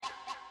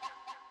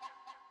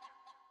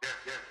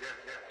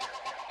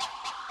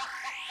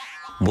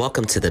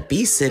Welcome to the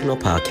B Signal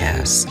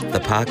Podcast, the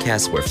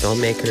podcast where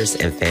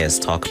filmmakers and fans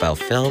talk about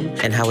film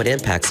and how it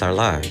impacts our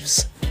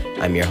lives.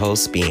 I'm your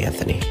host, B.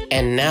 Anthony.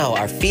 And now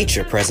our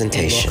feature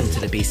presentation. And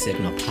welcome to the B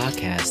Signal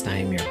Podcast. I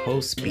am your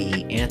host,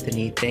 B.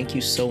 Anthony. Thank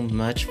you so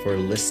much for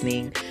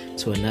listening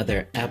to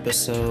another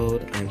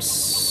episode. I'm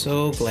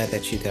so glad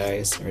that you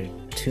guys are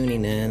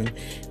tuning in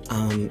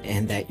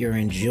and that you're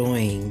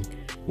enjoying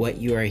what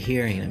you are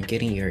hearing. I'm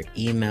getting your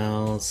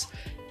emails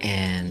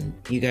and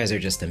you guys are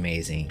just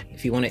amazing.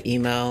 If you want to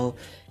email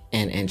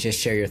and just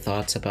share your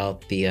thoughts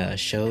about the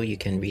show, you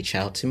can reach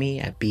out to me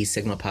at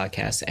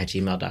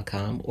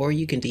bsignalpodcast@gmail.com, or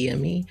you can DM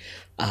me.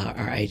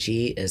 Our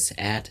IG is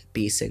at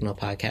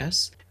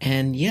bsignalpodcast.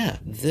 And yeah,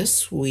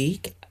 this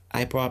week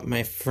I brought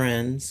my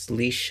friends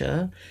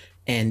Leesha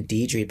and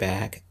Dedrie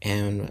back,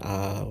 and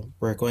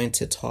we're going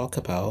to talk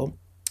about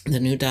the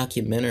new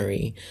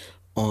documentary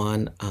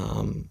on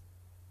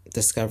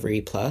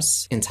Discovery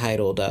Plus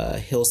entitled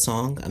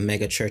Hillsong, a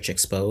Megachurch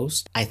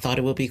Exposed. I thought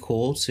it would be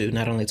cool to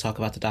not only talk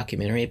about the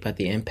documentary, but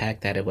the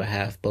impact that it will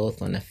have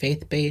both on the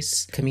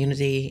faith-based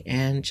community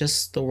and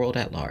just the world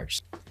at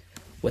large.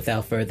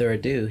 Without further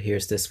ado,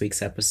 here's this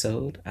week's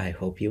episode. I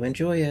hope you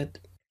enjoy it.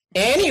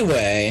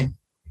 Anyway,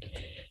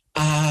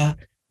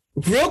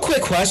 real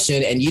quick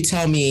question, and you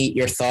tell me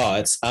your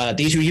thoughts.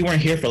 Dedrie, you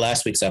weren't here for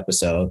last week's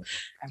episode.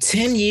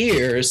 10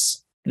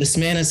 years, this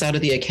man is out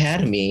of the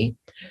academy.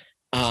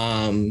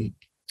 Where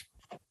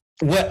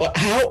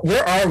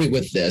are we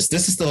with this?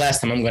 This is the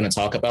last time I'm going to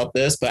talk about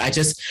this, but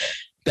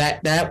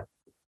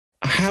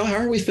how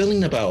are we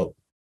feeling about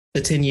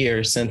the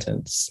 10-year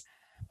sentence?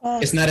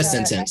 Well, it's not a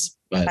sentence,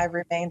 but I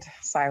remained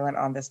silent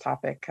on this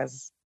topic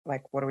because,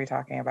 like, what are we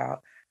talking about?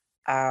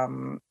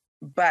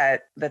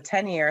 But the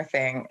 10-year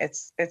thing,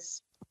 it's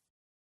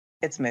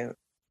moot.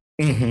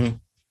 Mm-hmm.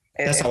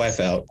 That's how I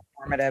felt.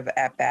 Formative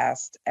at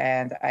best,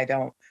 and I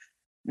don't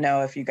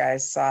know if you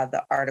guys saw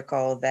the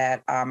article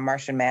that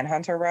Martian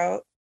Manhunter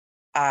wrote,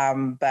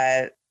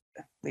 but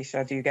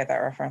Leesha, do you get that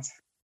reference?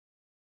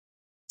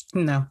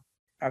 No.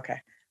 Okay.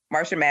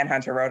 Martian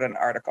Manhunter wrote an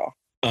article.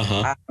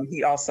 Uh-huh.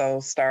 He also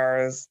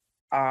stars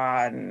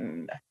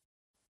on,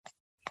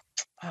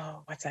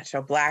 what's that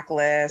show?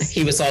 Blacklist.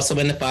 He was also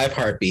in the 5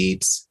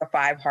 Heartbeats. The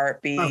 5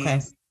 Heartbeats. Okay.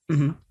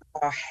 Mm-hmm.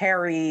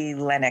 Harry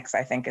Lennox,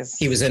 I think, is.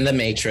 He was in The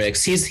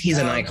Matrix. He's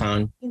an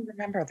icon. I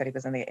remember that he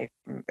was in the.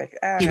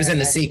 He was in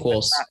the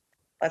sequels.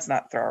 Let's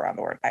not throw around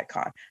the word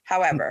icon.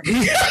 However,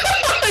 let's just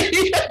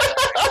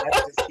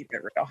keep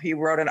it real. He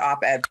wrote an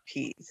op-ed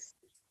piece,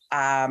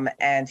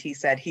 and he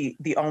said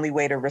the only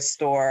way to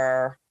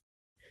restore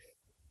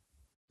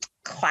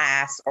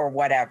class or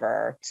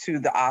whatever to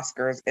the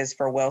Oscars is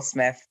for Will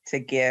Smith to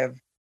give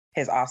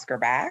his Oscar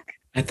back.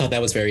 I thought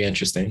that was very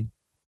interesting.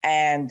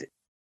 And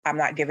I'm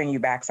not giving you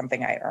back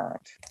something I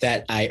earned.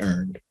 That I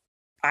earned.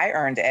 I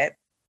earned it.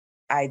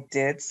 I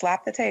did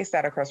slap the taste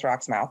out of Chris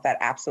Rock's mouth. That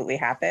absolutely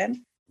happened.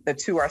 The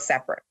two are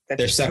separate.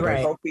 They're separate.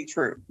 They both be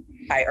true.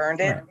 I earned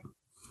it,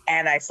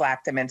 and I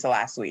slapped him into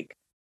last week.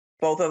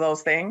 Both of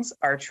those things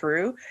are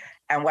true.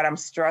 And what I'm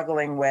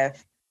struggling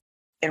with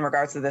in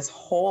regards to this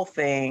whole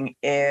thing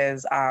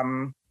is I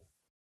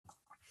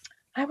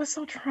was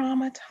so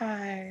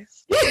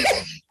traumatized.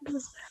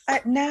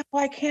 Now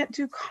I can't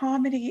do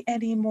comedy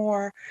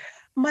anymore.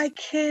 My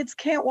kids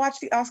can't watch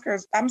the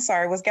Oscars. I'm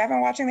sorry, was Gavin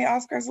watching the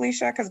Oscars,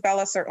 Leesha? Because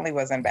Bella certainly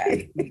was in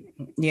bed.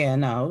 Yeah,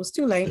 no, it was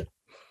too late.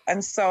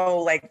 And so,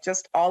 like,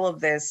 just all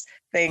of this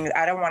thing,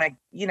 I don't want to,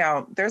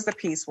 there's the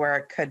piece where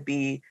it could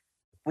be,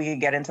 we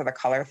could get into the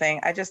color thing.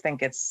 I just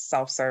think it's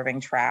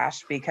self-serving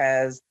trash,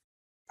 because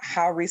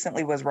how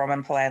recently was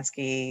Roman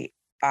Polanski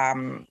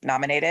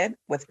nominated?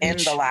 Within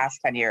the last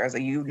 10 years.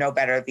 You know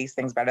these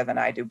things better than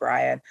I do,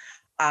 Brian.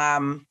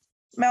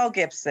 Mel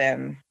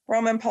Gibson,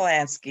 Roman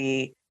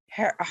Polanski,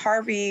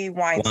 Harvey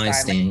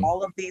Weinstein. Like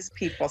all of these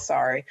people,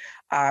 sorry.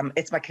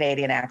 It's my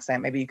Canadian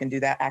accent. Maybe you can do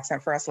that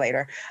accent for us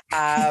later.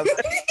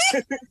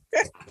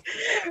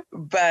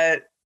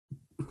 But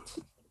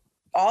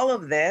all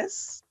of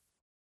this,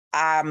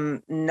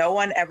 no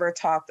one ever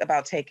talked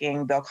about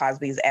taking Bill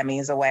Cosby's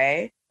Emmys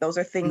away. Those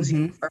are things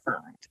you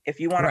earned. If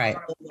you want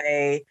to put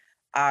away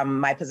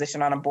my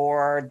position on a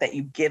board that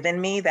you've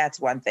given me, that's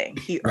one thing.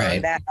 He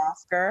earned that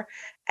Oscar,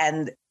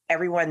 and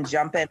everyone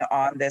jumping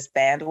on this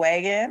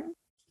bandwagon.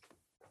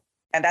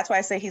 And that's why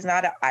I say he's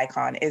not an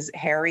icon. Is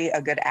Harry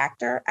a good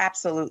actor?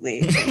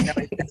 Absolutely.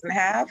 But, he doesn't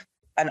have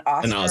an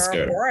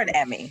Oscar or an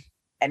Emmy.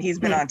 And he's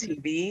been on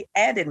TV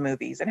and in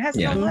movies and has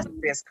an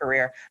illustrious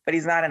career, but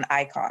he's not an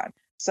icon.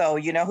 So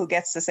you know who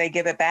gets to say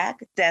give it back?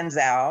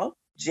 Denzel,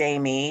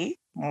 Jamie,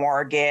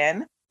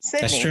 Morgan,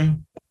 Sydney. That's true.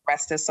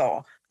 Rest his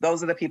soul.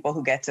 Those are the people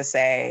who get to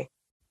say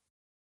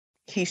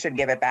he should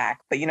give it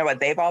back. But you know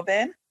what they've all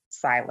been?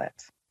 Silent.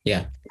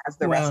 Yeah. As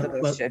the rest of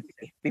us should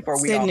be before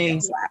we all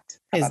get slapped.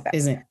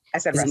 Isn't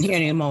here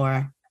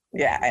anymore.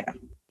 Yeah, I know.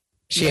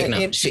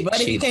 But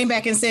if he came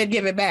back and said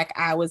give it back,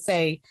 I would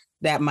say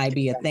that might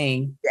be a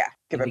thing. Yeah,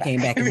 give it back. Came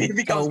back and if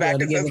he comes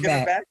back and says give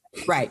it back.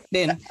 Right.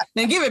 Then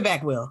give it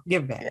back, Will.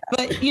 Give it back. Yeah.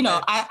 But you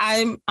know,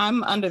 I'm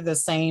under the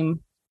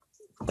same.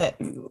 That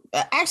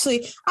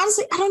actually,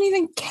 honestly, I don't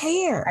even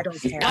care. I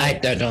don't care. I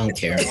don't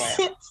care.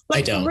 Like,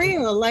 I don't. For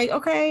real. Like,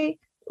 okay.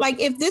 Like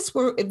if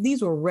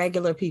these were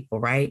regular people,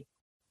 right?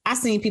 I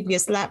seen people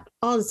get slapped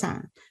all the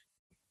time.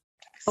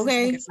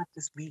 Okay. Get slapped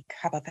this week.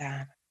 How about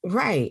that?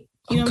 Right.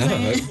 You know what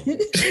I'm saying?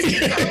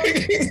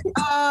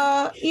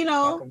 You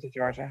know. Welcome to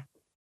Georgia.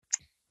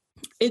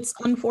 It's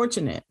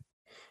unfortunate.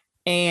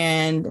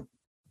 And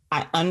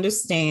I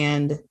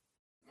understand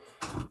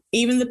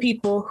even the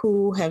people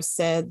who have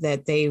said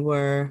that they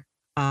were,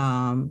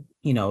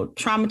 you know,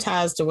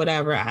 traumatized or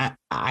whatever.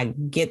 I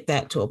get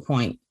that to a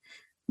point.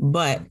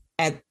 But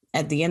at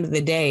the end of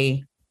the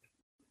day,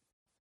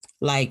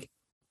 like,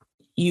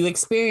 you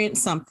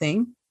experience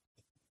something,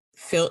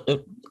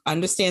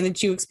 understand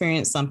that you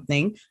experienced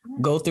something,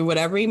 go through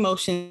whatever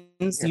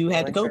emotions you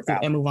had to go through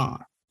and move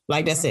on.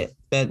 Like, that's it.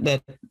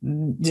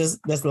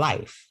 That's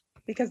life.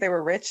 Because they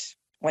were rich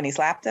when he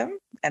slapped him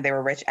and they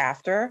were rich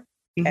after,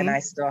 and I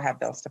still have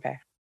bills to pay.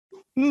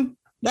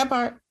 That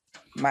part.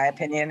 My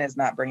opinion is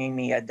not bringing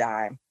me a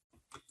dime.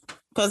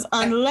 Because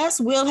unless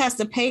Will has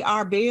to pay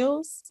our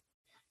bills.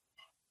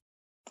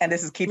 And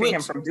this is keeping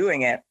him from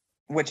doing it,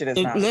 which it is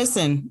not.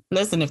 Listen,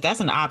 if that's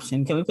an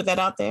option, can we put that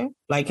out there?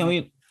 Like, can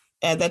we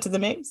add that to the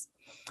mix?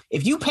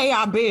 If you pay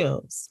our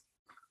bills,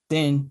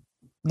 then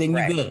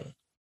you're good.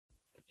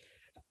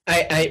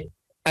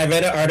 I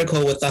read an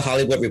article with the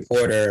Hollywood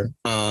Reporter,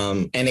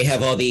 and they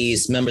have all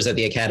these members of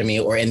the Academy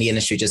or in the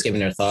industry just giving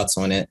their thoughts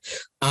on it.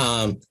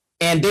 And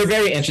they're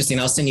very interesting.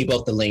 I'll send you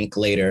both the link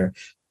later.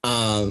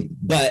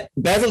 But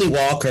Beverly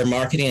Walker,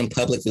 Marketing and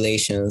Public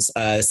Relations,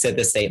 said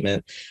this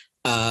statement,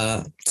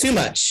 too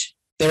much.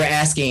 They were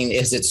asking,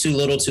 is it too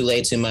little, too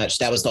late, too much?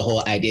 That was the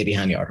whole idea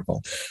behind the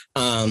article.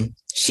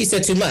 She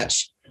said too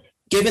much.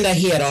 Given that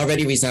he had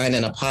already resigned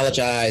and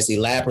apologized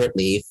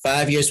elaborately,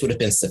 5 years would have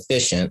been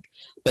sufficient.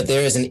 But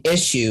there is an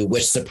issue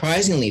which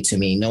surprisingly to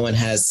me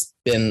has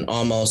been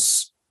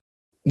almost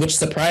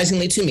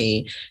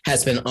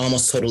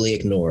totally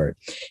ignored.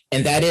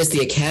 And that is the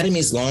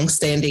Academy's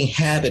longstanding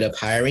habit of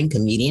hiring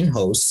comedian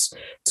hosts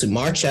to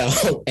march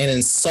out and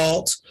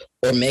insult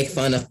or make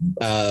fun of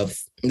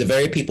the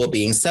very people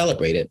being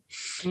celebrated.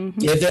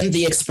 Given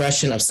the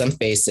expression of some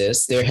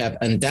faces, there have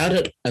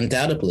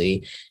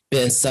undoubtedly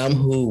been some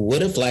who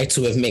would have liked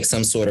to have made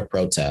some sort of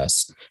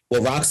protest.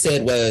 What Rock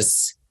said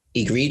was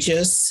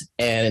egregious,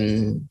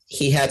 and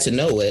he had to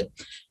know it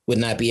would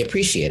not be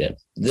appreciated.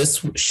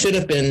 This should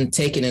have been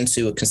taken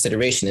into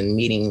consideration in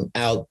meting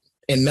out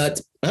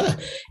the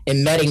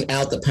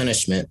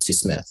punishment to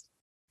Smith.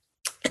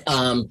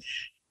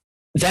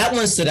 That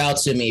one stood out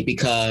to me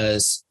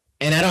because,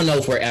 and I don't know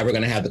if we're ever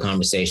going to have the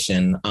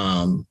conversation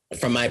from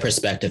my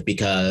perspective,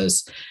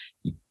 because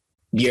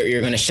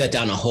you're going to shut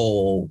down a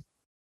whole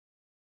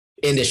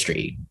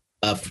industry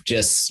of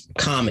just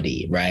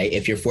comedy, right?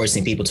 If you're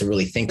forcing people to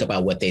really think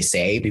about what they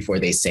say before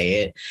they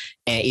say it,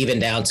 and even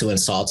down to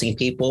insulting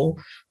people,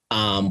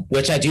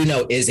 which I do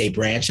know is a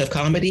branch of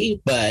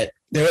comedy, but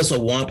there was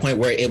one point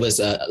where it was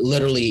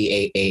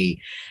literally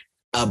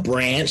a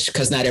branch,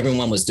 because not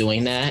everyone was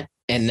doing that.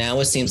 And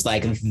now it seems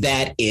like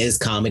that is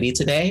comedy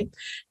today.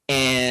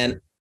 And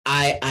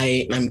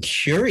I'm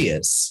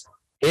curious,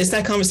 is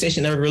that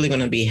conversation ever really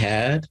going to be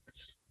had?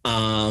 No,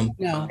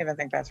 I don't even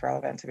think that's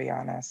relevant, to be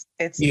honest.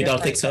 You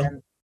don't think so?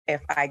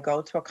 If I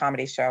go to a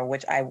comedy show,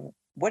 which I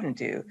wouldn't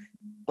do,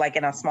 like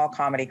in a small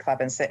comedy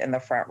club and sit in the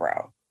front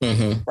row,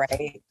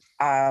 right?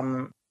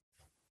 I'm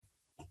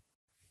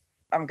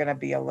going to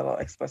be a little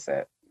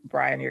explicit.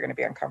 Brian, you're going to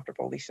be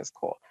uncomfortable. Leesha's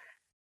cool.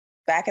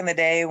 Back in the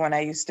day when I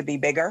used to be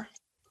bigger,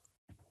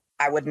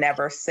 I would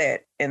never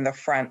sit in the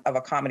front of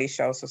a comedy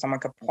show so someone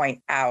could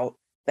point out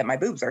that my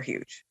boobs are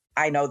huge.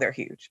 I know they're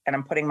huge, and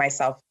I'm putting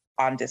myself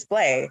on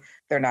display.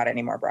 They're not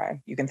anymore,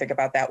 Brian. You can think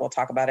about that. We'll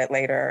talk about it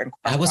later. And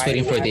I was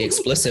waiting for the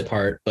explicit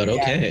part, but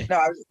okay.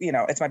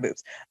 No, it's my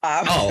boobs.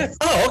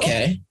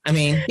 Okay. I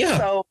mean, yeah.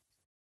 So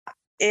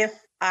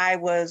if I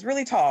was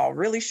really tall,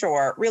 really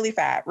short, really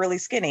fat, really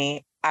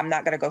skinny, I'm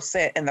not going to go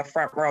sit in the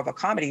front row of a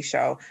comedy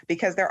show,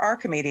 because there are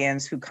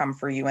comedians who come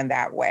for you in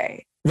that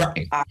way.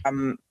 Right.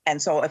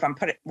 And so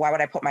why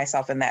would I put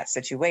myself in that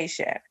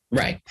situation?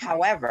 Right.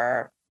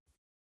 However,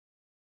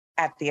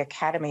 at the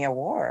Academy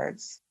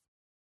Awards,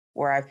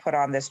 where I've put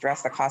on this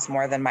dress that costs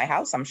more than my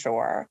house, I'm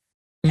sure,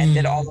 and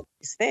did all of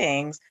these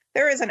things,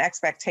 there is an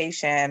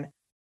expectation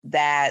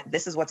that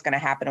this is what's going to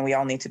happen and we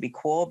all need to be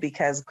cool,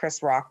 because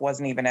Chris Rock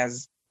wasn't even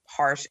as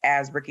harsh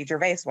as Ricky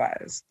Gervais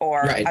was,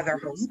 or other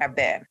hosts have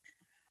been.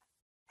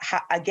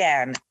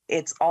 Again,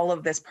 it's all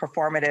of this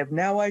performative,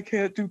 now I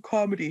can't do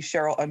comedy,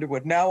 Cheryl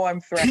Underwood, now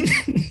I'm threatened.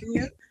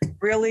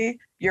 Really?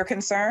 You're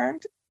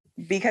concerned?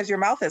 Because your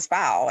mouth is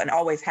foul and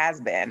always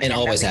has been. And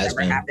always has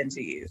been. Happened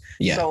to you.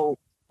 Yeah. So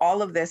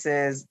all of this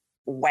is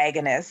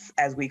wagoness,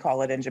 as we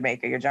call it in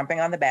Jamaica. You're jumping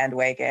on the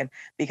bandwagon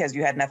because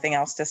you had nothing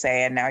else to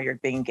say, and now you're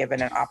being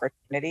given an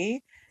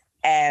opportunity.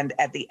 And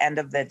at the end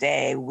of the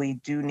day, we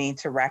do need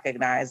to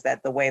recognize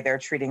that the way they're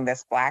treating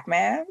this Black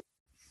man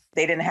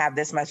They didn't have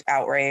this much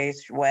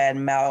outrage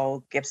when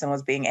Mel Gibson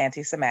was being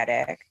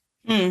anti-Semitic.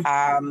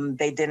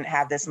 They didn't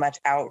have this much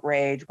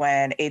outrage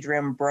when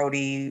Adrian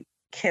Brody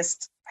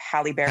kissed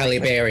Halle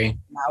Berry.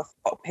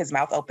 His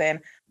mouth open,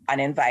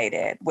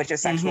 uninvited, which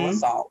is sexual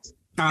assault.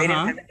 They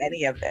didn't have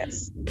any of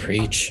this.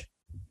 Preach.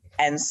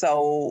 And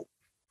so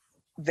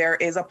there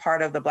is a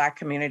part of the Black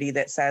community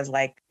that says,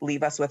 like,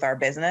 leave us with our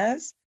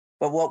business.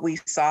 But what we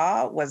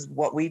saw was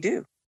what we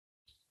do.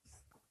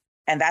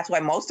 And that's why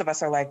most of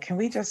us are like, can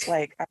we just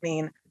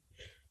can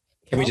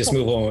we just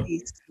move on?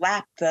 He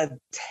slapped the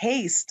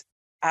taste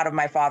out of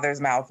my father's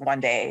mouth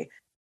one day.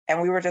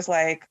 And we were just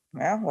like,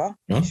 you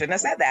shouldn't have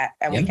said that.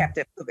 And we kept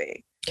it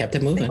moving. Kept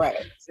it moving. Right.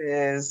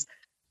 Is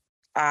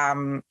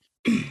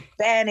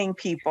banning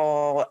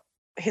people.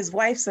 His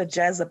wife's a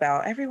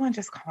Jezebel. Everyone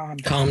just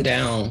calm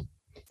down.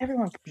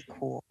 Everyone can be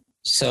cool.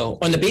 So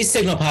on the B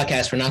Signal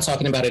podcast, we're not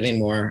talking about it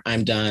anymore.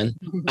 I'm done.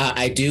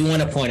 I do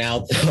want to point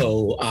out,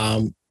 though,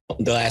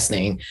 the last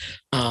name,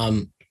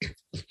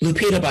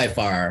 Lupita, by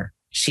far,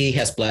 she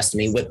has blessed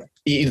me with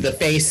the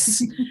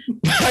face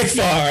by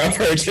far of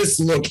her just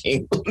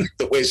looking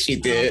the way she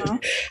did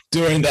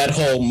during that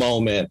whole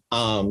moment.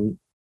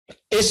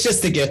 It's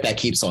just the gift that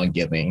keeps on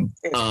giving.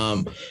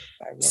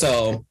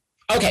 So,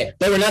 okay,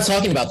 but we're not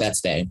talking about that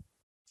today.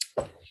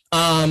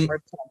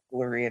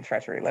 Tomfoolery and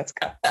treachery. Let's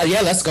go.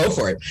 Yeah, let's go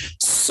for it.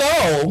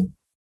 So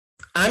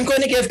I'm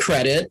going to give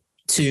credit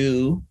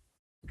to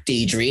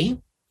Dedrie.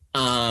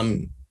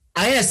 I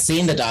had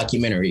seen the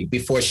documentary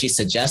before she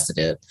suggested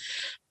it.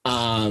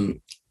 And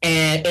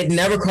it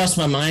never crossed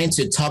my mind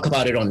to talk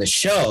about it on the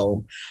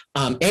show.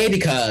 A,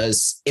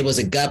 because it was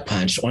a gut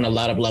punch on a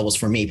lot of levels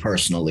for me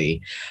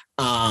personally.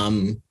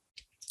 And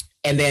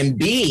then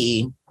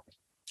B,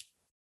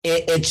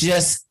 it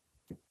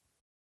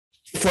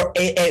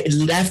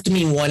left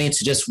me wanting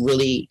to just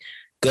really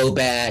go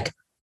back,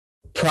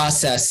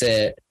 process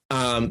it,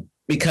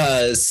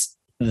 because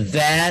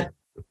that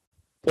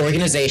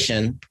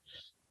organization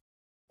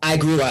I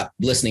grew up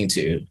listening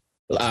to,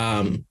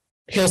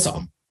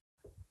 Hillsong.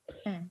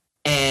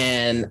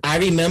 And I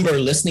remember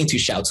listening to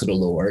Shout to the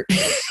Lord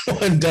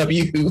on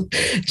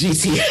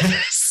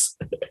WGTS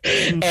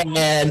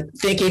and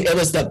thinking it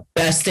was the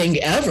best thing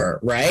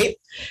ever, right?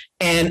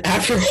 And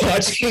after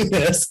watching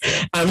this,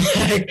 I'm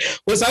like,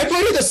 was I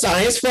part of the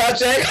science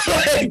project?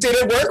 Like, did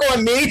it work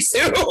on me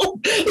too?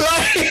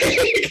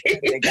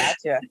 They got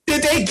you.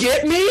 Did they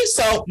get me?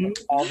 So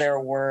all their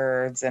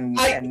words and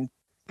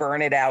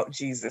burn it out,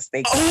 Jesus.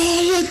 All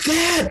of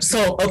that.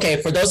 So,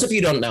 okay, for those of you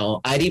who don't know,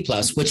 ID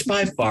Plus, which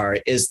by far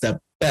is the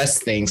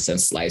best thing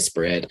since sliced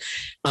bread.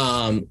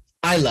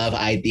 I love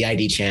the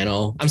ID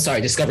channel. I'm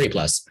sorry, Discovery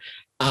Plus.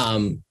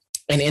 And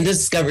in the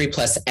Discovery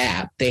Plus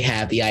app, they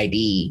have the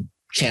ID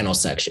channel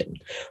section.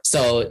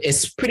 So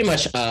it's pretty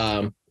much,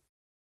 what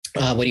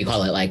do you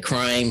call it? Like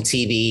crime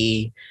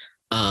TV,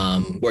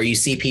 where you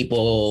see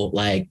people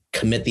like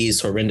commit these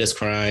horrendous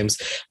crimes.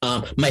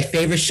 My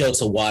favorite show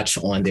to watch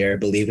on there,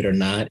 believe it or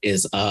not,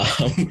 is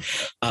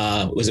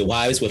was it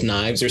Wives with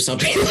Knives or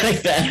something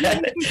like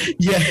that?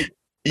 Yeah.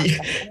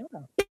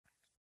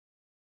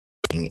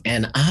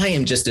 And I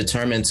am just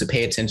determined to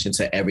pay attention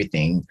to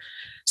everything,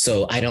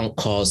 so I don't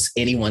cause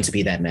anyone to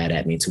be that mad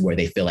at me to where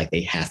they feel like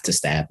they have to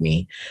stab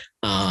me.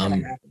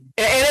 And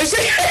it's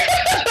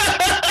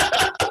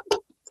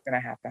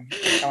gonna happen.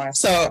 I want to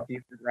stop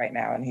Buford right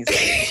now, and he's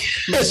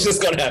it's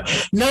just gonna happen.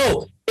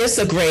 No, it's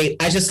I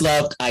just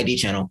loved ID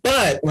channel.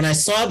 But when I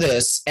saw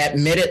this,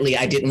 admittedly,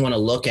 I didn't want to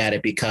look at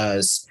it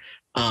because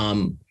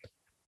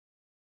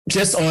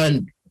just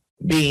on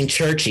being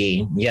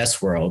churchy,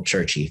 yes, world,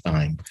 churchy,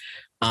 fine.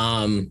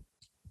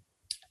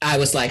 I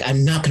was like,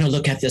 I'm not going to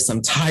look at this.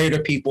 I'm tired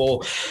of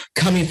people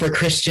coming for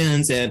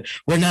Christians and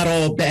we're not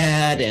all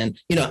bad. And,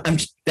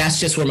 that's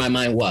just where my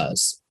mind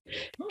was.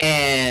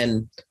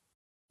 And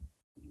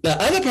the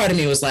other part of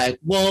me was like,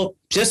 well,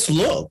 just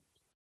look.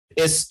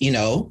 It's, you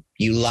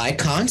like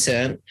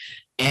content.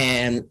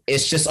 And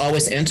it's just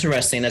always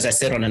interesting, as I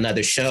said on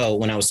another show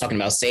when I was talking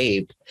about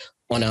Saved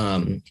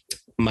on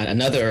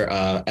another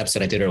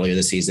episode I did earlier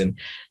this season,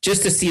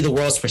 just to see the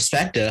world's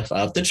perspective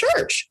of the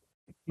church.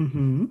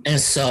 Mm-hmm.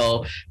 And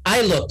so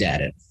I looked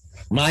at it.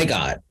 My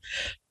God.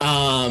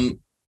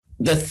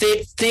 The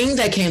thing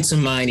that came to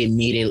mind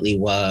immediately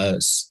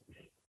was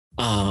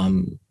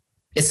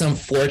it's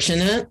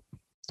unfortunate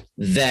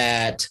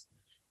that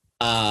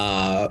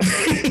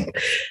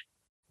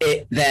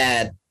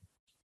that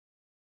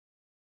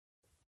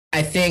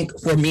I think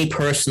for me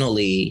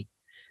personally,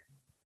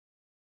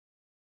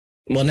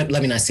 well,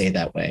 let me not say it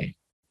that way.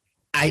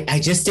 I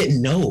just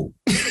didn't know.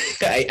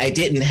 I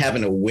didn't have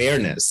an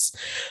awareness.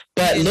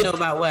 But you didn't know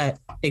about what?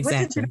 Exactly.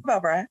 What did you know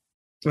about Brian?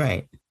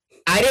 Right.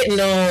 I didn't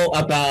know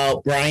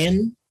about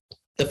Brian,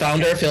 the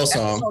founder of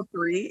Hillsong. Episode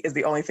 3 is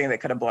the only thing that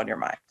could have blown your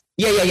mind.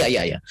 Yeah.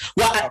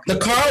 Well, okay. The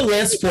Carl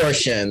Lentz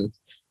portion.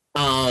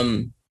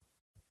 You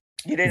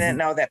didn't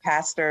know that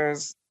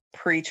pastors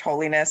preach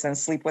holiness and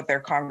sleep with their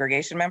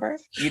congregation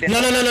members? You didn't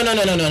No.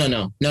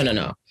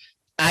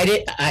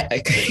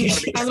 I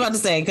was about to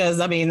say, because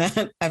I mean, I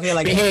feel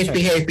like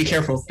be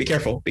careful.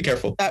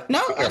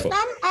 No,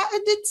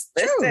 it's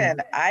true. Listen,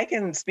 I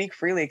can speak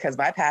freely because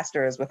my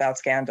pastor is without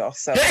scandal.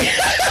 So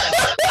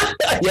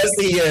yes,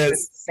 he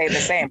is. Say the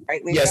same,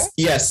 right, Leesha?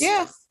 Yes.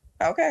 Yeah.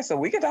 Okay, so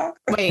we can talk.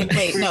 Wait,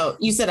 no,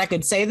 you said I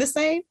could say the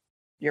same?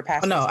 Your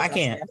pastor? No, I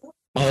can't. Scandal?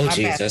 Oh, My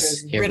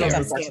Jesus. Here we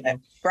are.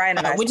 Brian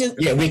and I. Which is,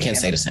 yeah, we can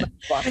say the same.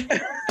 but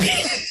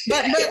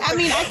I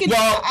mean, I can.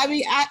 Well, I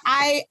mean,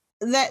 I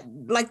that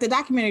like the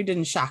documentary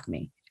didn't shock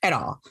me at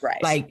all.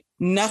 Right. Like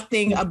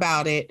nothing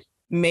about it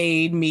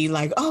made me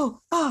like,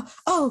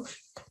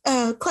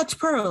 clutch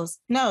pearls.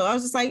 No, I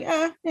was just like,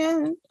 yeah,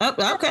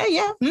 okay,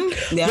 yeah.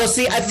 Yeah. Well,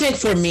 see, I think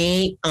for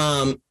me,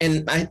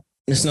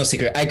 it's no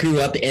secret, I grew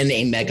up in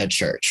a mega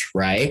church,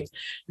 right?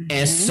 Mm-hmm.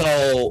 And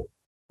so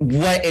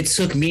what it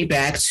took me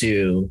back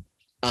to,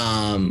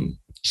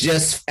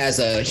 just as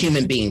a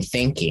human being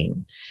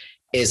thinking,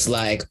 is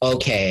like,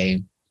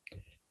 okay,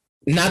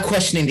 not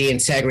questioning the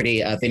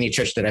integrity of any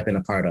church that I've been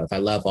a part of. I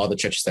love all the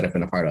churches that I've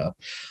been a part of.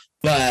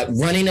 But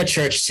running a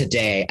church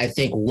today, I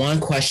think one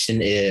question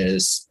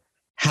is,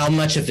 how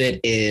much of it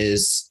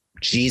is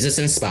Jesus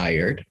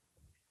inspired,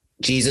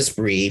 Jesus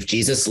breathed,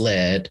 Jesus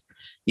led,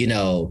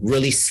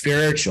 really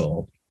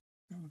spiritual?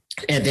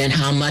 And then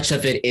how much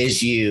of it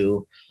is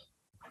you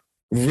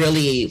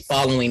really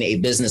following a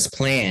business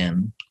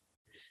plan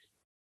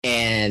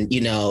and,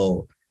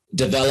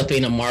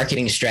 developing a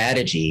marketing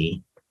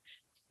strategy,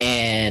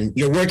 and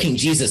you're working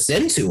Jesus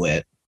into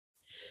it.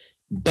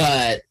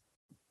 But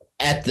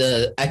I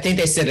think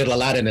they said it a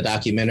lot in the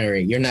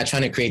documentary, you're not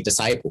trying to create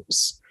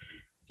disciples.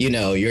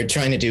 You're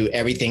trying to do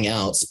everything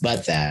else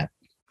but that.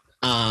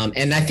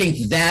 And I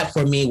think that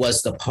for me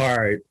was the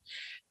part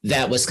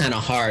that was kind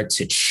of hard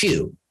to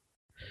chew.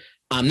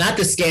 Not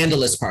the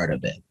scandalous part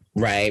of it,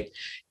 right?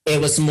 It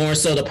was more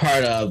so the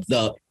part of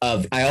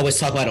I always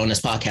talk about on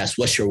this podcast,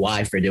 what's your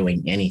why for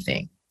doing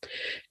anything?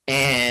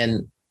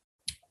 And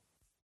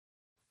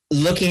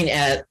looking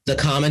at the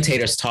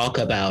commentators talk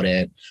about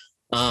it,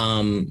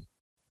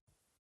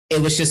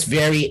 it was just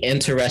very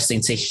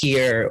interesting to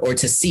hear or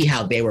to see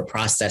how they were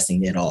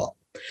processing it all.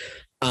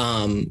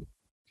 I'm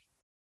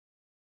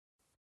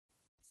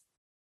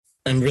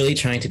really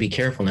trying to be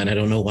careful, and I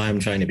don't know why I'm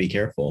trying to be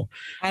careful.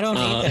 I don't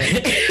either.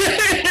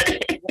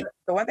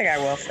 The one thing I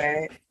will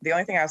say, the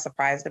only thing I was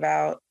surprised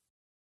about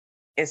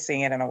is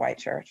seeing it in a white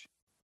church.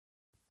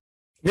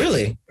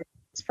 Really?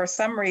 For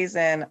some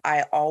reason,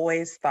 I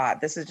always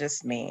thought, this is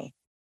just me,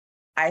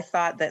 I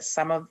thought that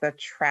some of the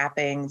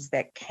trappings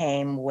that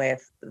came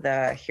with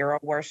the hero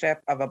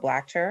worship of a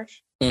Black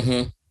church,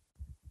 mm-hmm.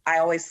 I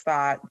always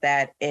thought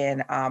that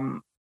in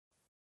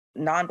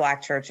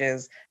non-Black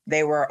churches,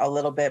 they were a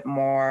little bit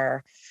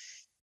more,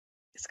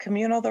 is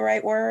communal the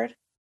right word?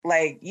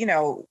 Like,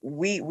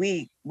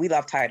 we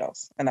love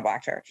titles in the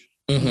Black church.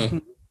 Mm-hmm.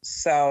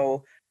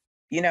 So,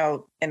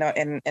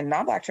 in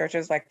non-Black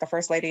churches, like the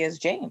first lady is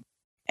Jane,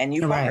 and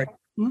you right.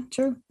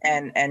 True.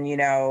 And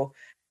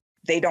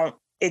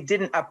it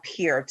didn't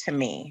appear to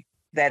me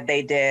that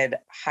they did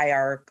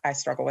I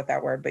struggle with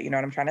that word, but you know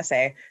what I'm trying to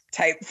say,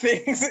 type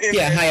things.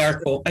 Yeah,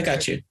 hierarchical. I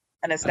got you.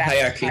 An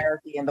established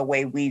hierarchy in the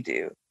way we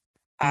do.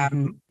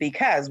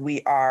 Because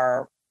we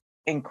are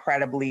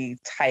incredibly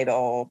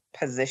title,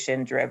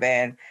 position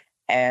driven.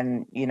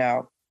 And,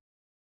 you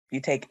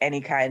take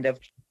any kind of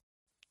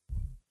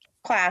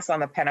class on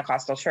the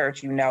Pentecostal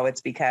church,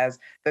 it's because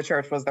the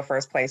church was the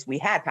first place we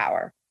had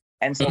power.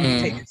 And so we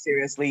take it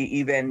seriously,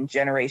 even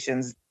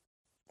generations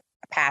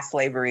past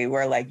slavery,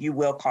 where like, you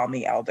will call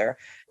me elder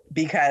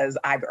because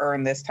I've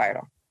earned this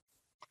title.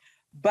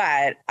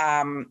 But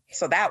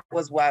so that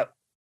was what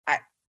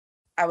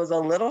I was a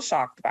little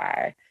shocked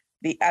by.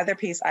 The other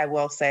piece I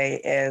will say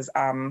is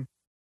when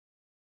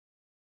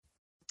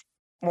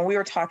we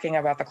were talking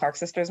about the Clark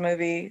Sisters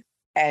movie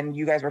and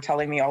you guys were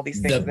telling me all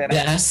these things. The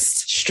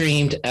best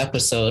streamed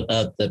episode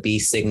of the B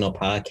Signal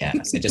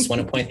podcast. I just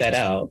want to point that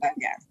out.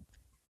 Yeah.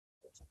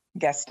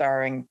 Guest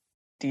starring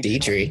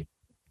Dedrie.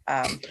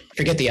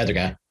 Forget the other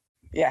guy.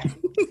 Yeah.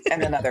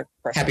 And another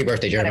person. Happy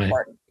birthday, Jeremiah.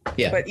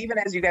 Yeah. But even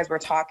as you guys were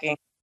talking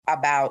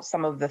about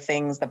some of the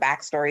things, the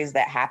backstories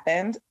that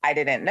happened, I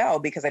didn't know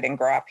because I didn't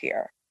grow up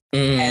here.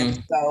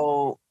 And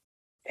so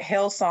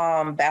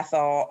Hillsong,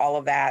 Bethel, all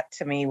of that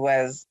to me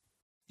was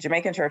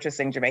Jamaican churches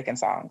sing Jamaican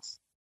songs.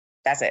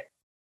 That's it.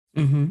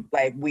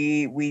 Like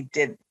we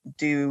did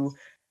do,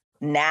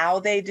 now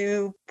they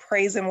do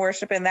praise and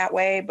worship in that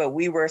way, but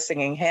we were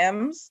singing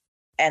hymns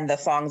and the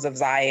songs of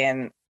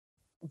Zion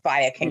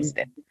via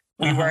Kingston.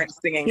 We weren't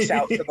singing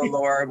Shout to the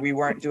Lord. We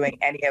weren't doing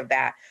any of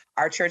that.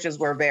 Our churches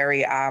were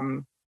very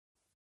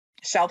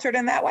sheltered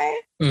in that way.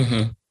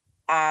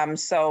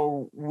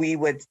 So we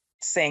would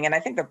sing, and I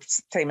think the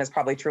same is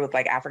probably true with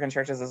like African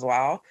churches as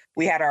well.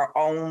 We had our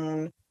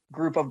own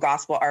group of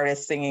gospel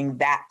artists singing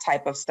that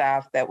type of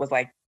stuff that was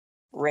like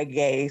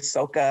reggae,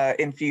 soca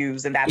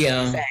infused, and that's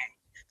what we sang.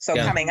 So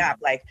coming up,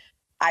 like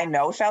I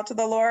know Shout to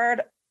the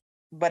Lord,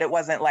 but it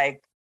wasn't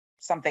like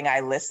something I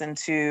listen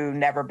to,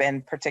 never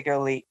been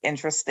particularly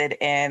interested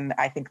in.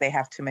 I think they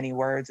have too many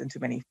words and too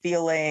many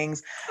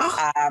feelings.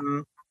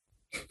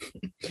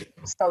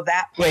 So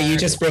that part, wait, you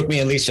just broke me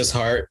and Leisha's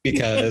heart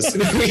because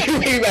we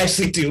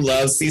actually do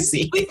love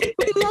CC. We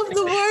love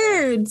the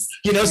words.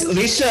 You know,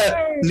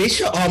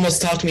 Leisha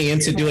almost talked me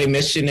into doing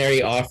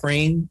Missionary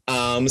Offering,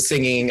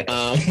 singing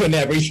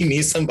Whenever You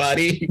Need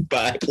Somebody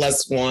by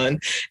 +1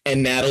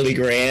 and Natalie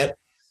Grant.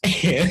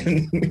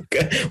 And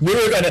we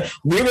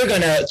were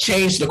gonna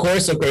change the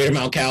course of Greater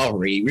Mount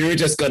Calvary. We were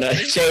just gonna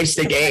change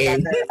the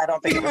game. I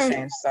don't think it was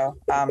changed. So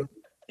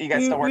you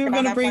guys still working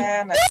on that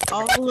plan?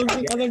 All of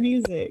the other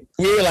music.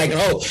 We were like,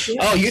 oh,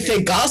 you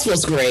think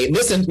gospel's great?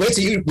 Listen, wait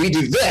till we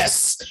do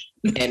this.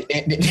 And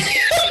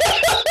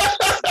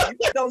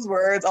those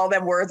words, all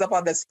them words up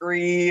on the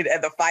screen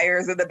and the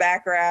fires in the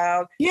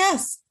background.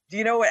 Yes. Do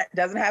you know what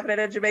doesn't happen at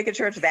a Jamaican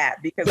church?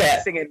 Because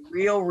we're singing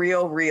real,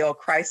 real, real,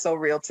 Christ so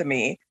real to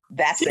me.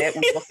 That's it.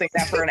 We will sing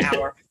that for an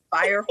hour.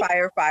 Fire,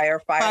 fire,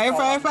 fire, fire,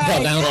 fire,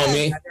 fall down on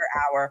me. Another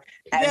hour,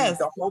 and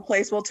the whole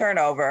place will turn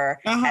over,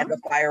 and the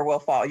fire will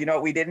fall. You know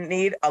what we didn't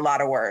need? A lot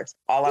of words.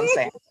 All I'm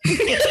saying.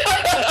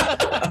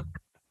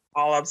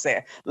 All I'm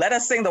saying. Let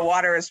us sing "The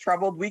Water Is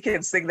Troubled." We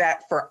can sing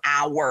that for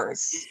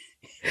hours.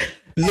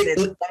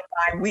 The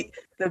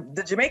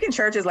Jamaican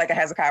church is like a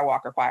Hezekiah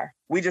Walker choir.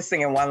 We just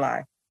sing in one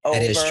line. Over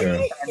that is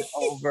true. And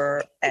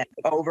over and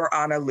over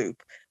on a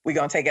loop. We're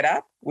going to take it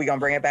up. We're going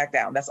to bring it back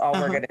down. That's all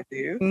we're going to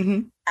do.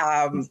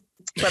 Mm-hmm.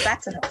 But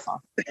back to Hillsong.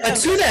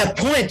 To that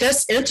point,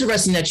 that's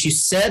interesting that you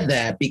said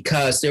that,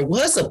 because there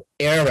was an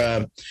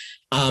era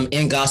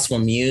in gospel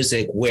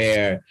music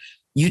where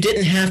you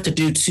didn't have to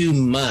do too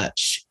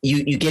much.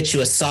 You get you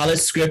a solid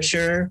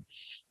scripture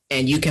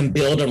and you can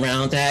build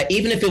around that,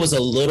 even if it was a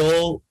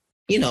little,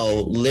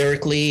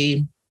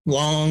 lyrically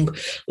long,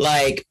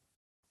 like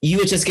you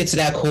would just get to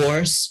that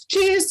chorus,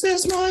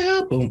 Jesus, my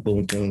help, boom,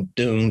 boom, boom,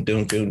 doom,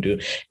 doom, doom,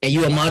 doom. And you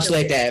would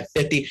modulate that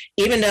 50,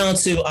 even down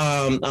to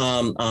all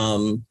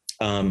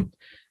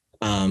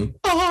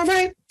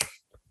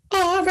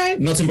right,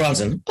 Milton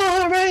Bronson,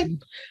 all right.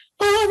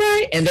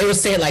 And they would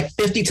say it like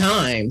 50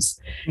 times.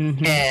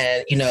 Mm-hmm.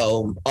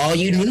 And, all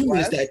you knew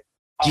is that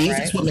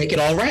Jesus will make it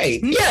all right.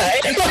 Yeah.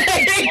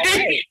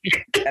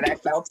 And I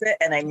felt it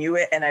and I knew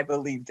it and I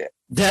believed it.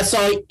 That's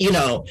all,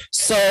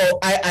 So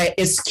I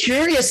it's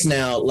curious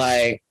now,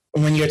 like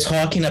when you're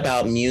talking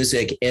about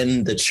music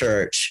in the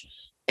church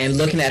and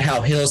looking at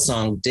how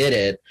Hillsong did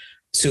it,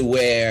 to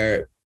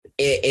where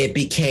it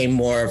became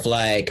more of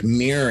like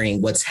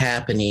mirroring what's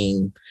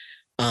happening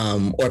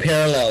or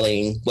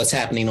paralleling what's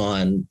happening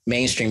on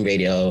mainstream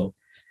radio,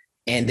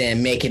 and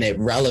then making it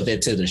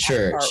relevant to the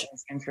church. That part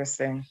was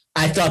interesting.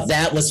 I thought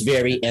that was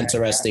very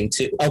interesting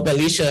too. Oh, but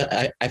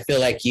Leesha, I feel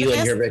like you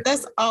and your...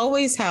 That's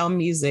always how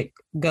music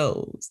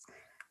goes.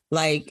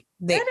 Like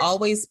they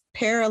always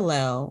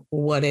parallel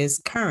what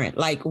is current.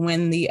 Like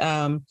when the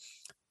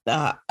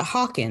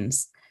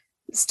Hawkins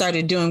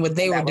started doing what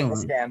they were doing.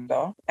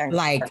 Scandal.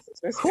 Like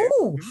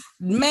who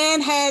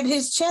man had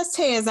his chest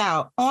hairs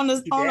out on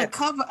the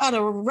cover of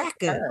the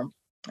record.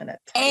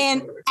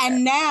 And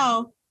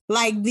now,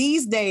 like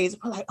these days,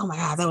 we're like, oh my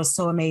God, that was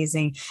so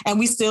amazing. And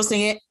we still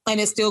sing it and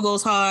it still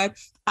goes hard.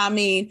 I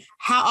mean,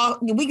 how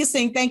we can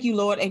sing Thank You,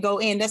 Lord, and go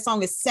in. That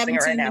song is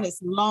 17 minutes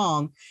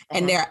long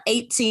and there are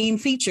 18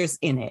 features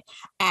in it.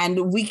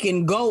 And we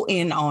can go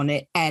in on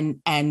it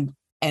and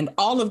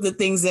all of the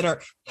things that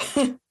are,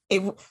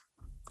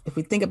 if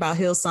we think about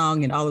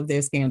Hillsong and all of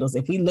their scandals,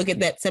 if we look at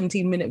that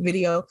 17-minute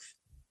video,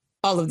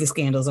 all of the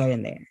scandals are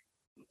in there.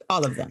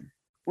 All of them.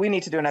 We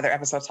need to do another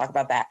episode to talk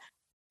about that.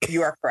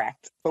 You are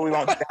correct, but we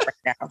won't do that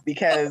right now,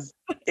 because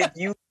if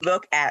you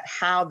look at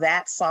how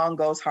that song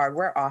goes hard,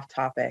 we're off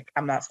topic.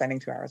 I'm not spending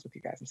 2 hours with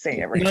you guys. I'm saying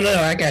it right now. No,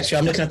 I got you.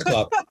 I'm looking at the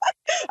clock.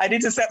 I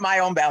need to set my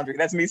own boundary.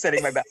 That's me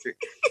setting my boundary.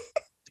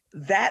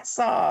 That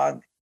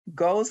song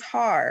goes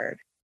hard,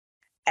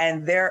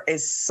 and there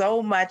is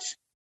so much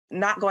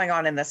not going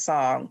on in the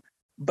song,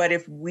 but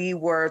if we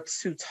were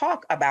to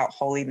talk about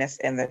holiness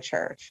in the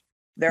church,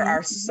 there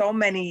are so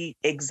many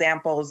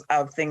examples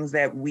of things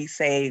that we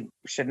say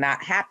should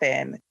not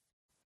happen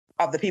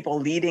of the people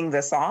leading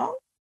the song.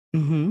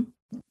 Mm-hmm.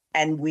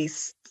 And we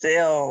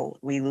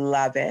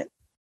love it.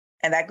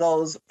 And that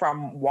goes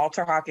from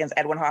Walter Hawkins,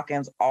 Edwin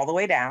Hawkins, all the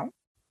way down.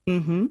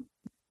 Mm-hmm.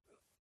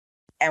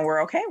 And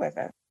we're okay with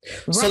it.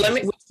 Right.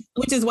 So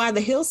which is why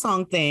the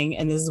Hillsong thing,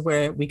 and this is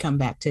where we come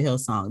back to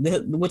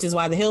Hillsong, which is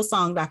why the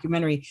Hillsong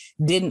documentary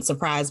didn't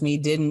surprise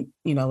me,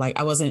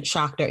 I wasn't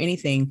shocked or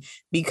anything,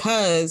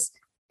 because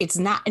it's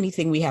not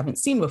anything we haven't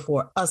seen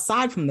before,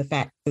 aside from the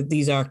fact that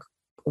these are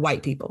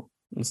white people.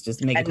 It's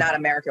just and not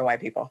American white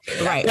people.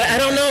 Right. But I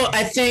don't know.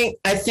 I think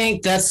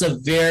that's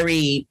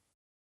I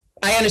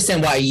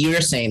understand why you're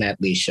saying that,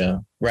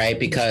 Leesha, right?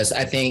 Because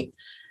I think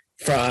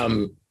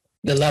from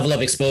the level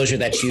of exposure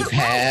that you've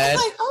had.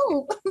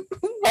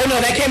 Oh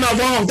no, that came out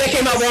wrong.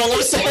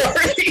 I'm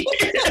sorry.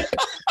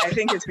 I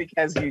think it's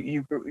because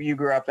you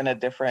grew up in a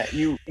different,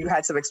 you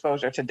had some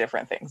exposure to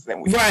different things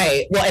than we.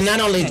 Right. Well, and not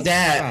only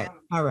that.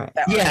 All right.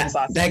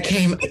 That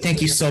came.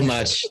 Thank you so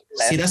much.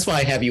 See, that's why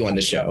I have you on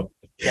the show.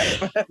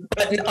 Yep.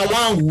 But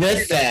along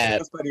with that,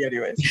 that's funny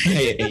anyways.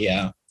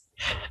 Yeah.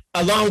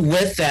 Along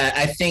with that,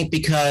 I think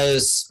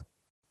because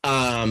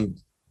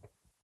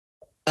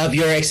of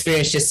your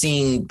experience just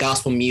seeing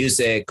gospel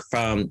music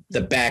from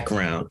the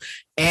background,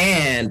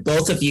 and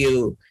both of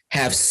you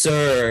have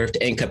served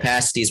in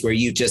capacities where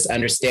you just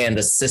understand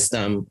the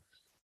system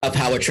of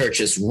how a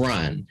church is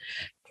run.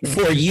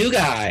 For you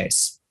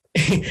guys,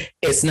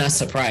 it's not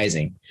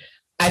surprising.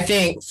 I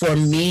think for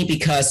me,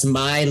 because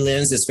my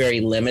lens is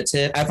very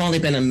limited, I've only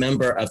been a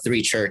member of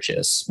 3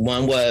 churches.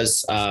 One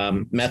was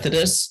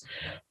Methodist.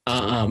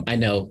 I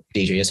know,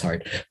 Dedrie, it's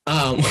hard.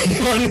 One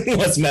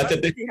was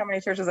Methodist. See how many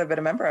churches I've been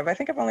a member of. I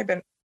think I've only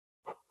been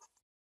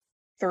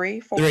 3,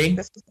 4. 3.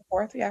 This is the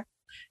 4th, yeah.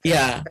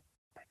 Yeah.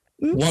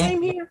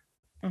 Same here.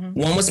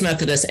 One was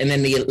Methodist, and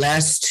then the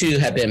last 2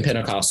 have been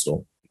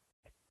Pentecostal.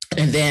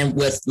 And then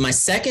with my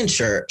second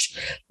church,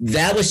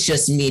 that was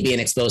just me being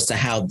exposed to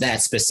how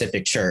that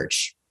specific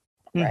church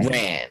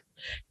ran.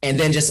 And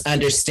then just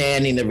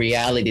understanding the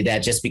reality that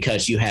just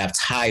because you have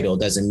title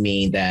doesn't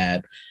mean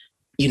that,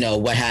 you know,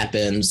 what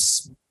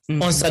happens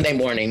on Sunday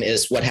morning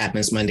is what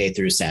happens Monday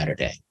through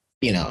Saturday.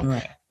 You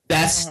know,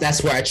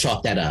 that's where I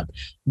chalk that up.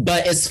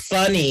 But it's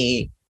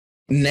funny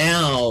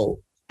now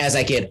as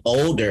I get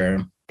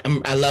older,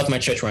 I love my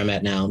church where I'm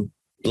at now.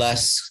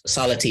 Blessed,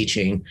 solid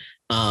teaching,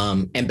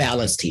 and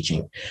balanced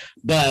teaching.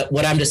 But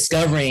what I'm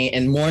discovering,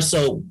 and more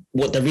so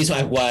what the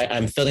reason why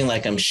I'm feeling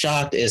like I'm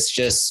shocked, is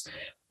just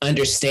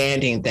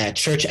understanding that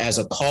church as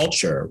a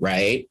culture,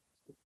 right?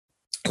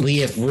 We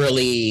have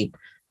really,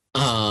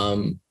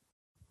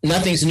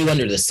 nothing's new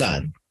under the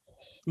sun.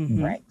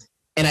 Right.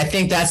 And I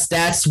think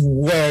that's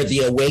where the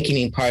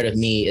awakening part of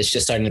me is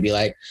just starting to be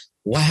like,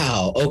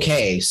 wow,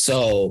 okay,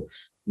 so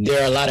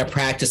there are a lot of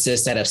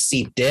practices that have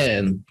seeped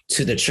in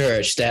to the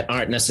church that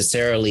aren't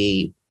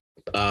necessarily,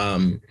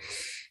 for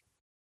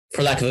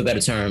lack of a better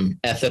term,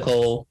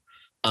 ethical,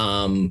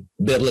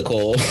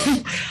 biblical, or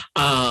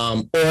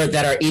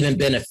that are even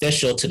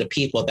beneficial to the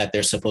people that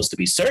they're supposed to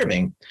be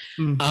serving.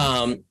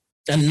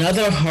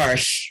 Another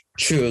harsh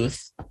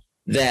truth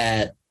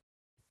that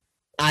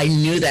I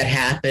knew that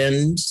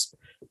happened,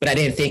 but I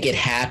didn't think it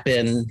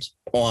happened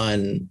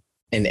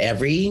in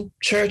every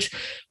church,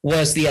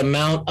 was the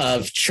amount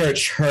of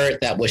church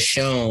hurt that was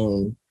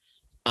shown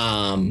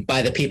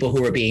by the people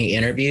who were being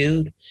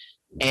interviewed.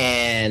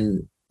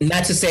 And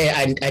not to say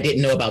I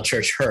didn't know about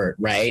church hurt,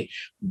 right?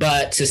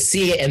 But to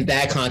see it in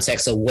that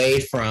context away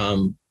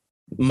from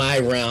my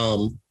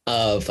realm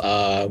of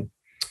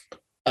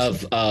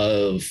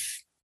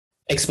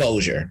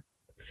exposure.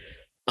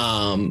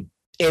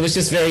 It was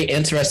just very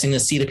interesting to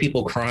see the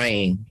people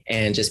crying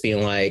and just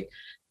being like,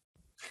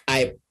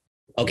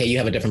 okay, you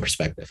have a different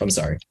perspective. I'm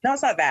sorry. No,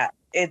 it's not that.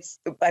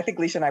 I think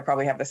Leesha and I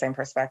probably have the same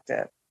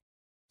perspective.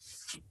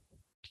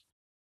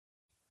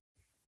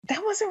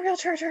 That wasn't real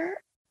church hurt.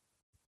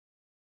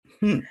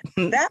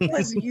 That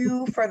was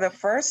you for the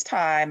first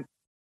time.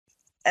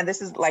 And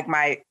this is like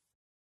my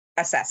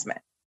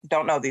assessment.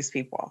 Don't know these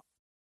people.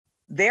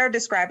 They're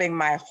describing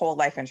my whole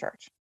life in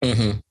church.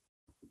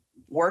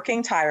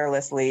 Working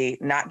tirelessly,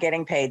 not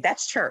getting paid.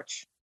 That's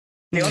church.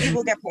 The only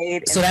people get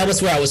paid. So that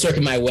was where I was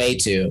working my way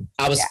to.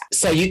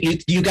 So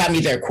you got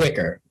me there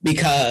quicker,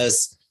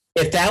 because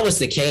if that was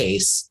the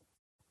case,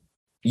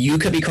 you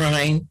could be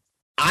crying,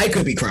 I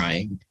could be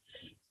crying,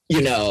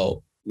 you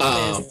know.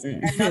 I'm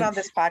not on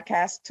this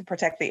podcast to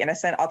protect the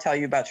innocent. I'll tell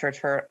you about church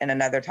hurt in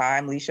another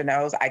time. Leesha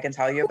knows, I can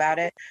tell you about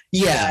it.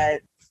 Yeah.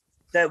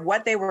 But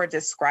what they were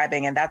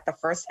describing, and that the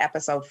first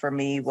episode for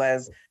me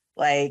was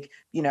like,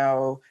 you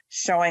know,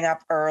 showing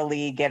up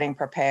early, getting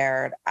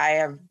prepared. I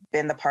have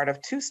been the part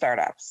of 2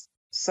 startups.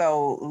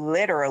 So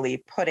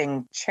literally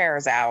putting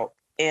chairs out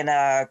in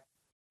a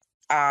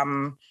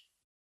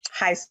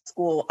high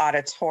school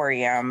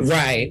auditorium,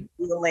 right?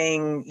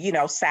 Wheeling, you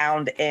know,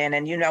 sound in,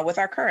 and, you know, with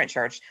our current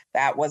church,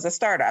 that was a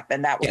startup,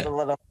 and that was a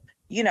little,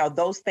 you know,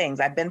 those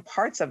things. I've been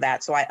parts of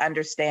that. So I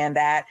understand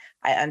that.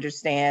 I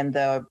understand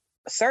the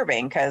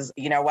serving, because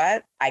you know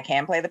what, I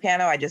can play the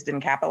piano, I just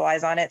didn't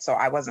capitalize on it, so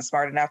I wasn't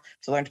smart enough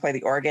to learn to play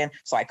the organ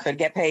so I could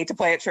get paid to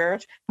play at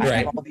church. I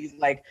have all these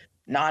like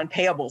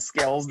non-payable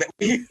skills that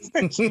we use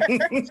in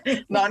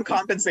church,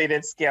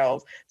 non-compensated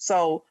skills.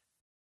 So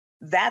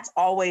that's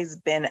always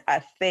been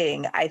a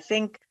thing. I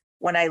think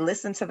when I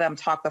listened to them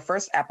talk the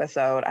first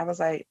episode, I was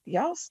like,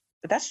 y'all,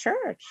 that's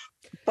church.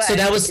 But so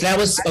that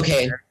was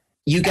okay.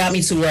 You got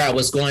me to where I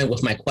was going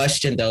with my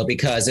question, though,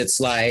 because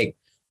it's like,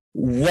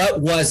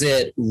 what was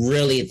it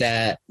really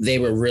that they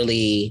were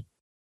really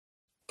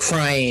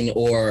crying,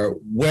 or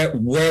where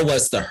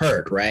was the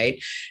hurt,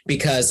 right?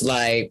 Because,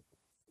 like,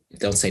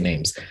 don't say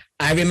names.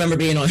 I remember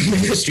being on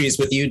ministries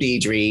with you,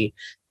 Dedrie,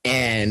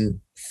 and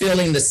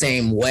feeling the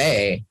same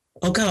way.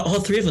 Oh God, all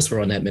 3 of us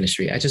were on that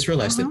ministry. I just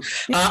realized it.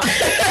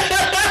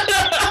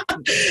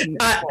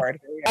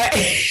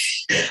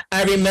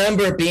 I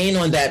remember being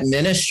on that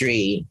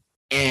ministry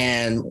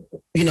and,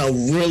 you know,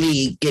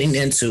 really getting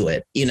into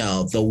it, you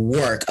know, the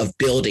work of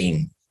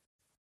building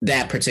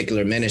that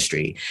particular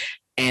ministry.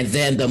 And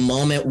then the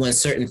moment when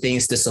certain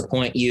things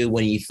disappoint you,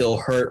 when you feel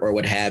hurt or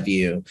what have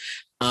you,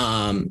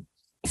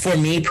 for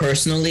me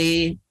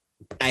personally,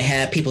 I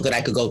had people that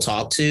I could go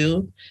talk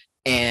to,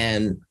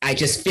 and I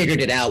just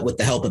figured it out with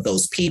the help of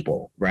those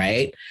people,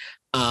 right?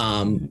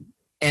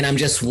 And I'm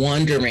just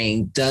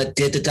wondering, did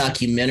the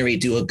documentary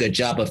do a good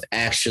job of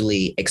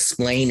actually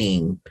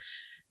explaining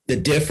the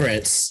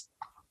difference?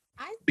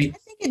 I think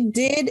it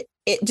did.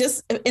 It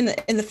just in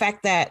the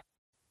fact that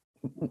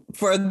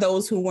for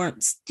those who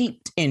weren't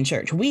steeped in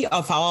church, we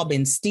have all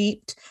been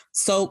steeped,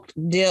 soaked,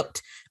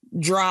 dipped,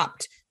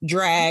 dropped,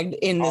 dragged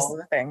in this, all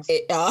the things,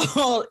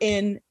 all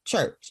in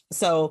church.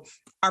 So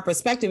our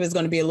perspective is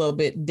going to be a little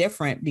bit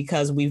different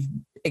because we've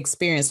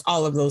experienced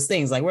all of those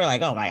things. Like, we're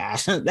like, oh my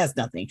gosh, that's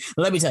nothing.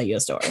 Let me tell you a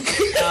story.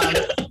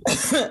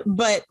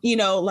 But, you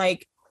know,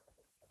 like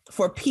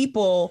for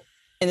people,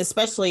 and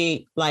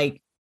especially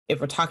like if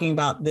we're talking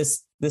about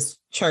this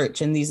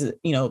church, and these,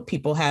 you know,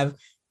 people have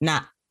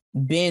not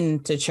been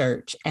to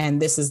church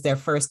and this is their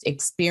first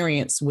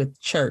experience with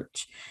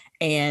church,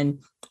 and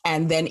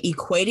then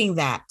equating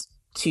that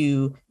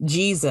to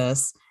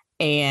Jesus,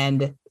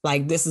 and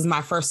like, this is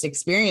my first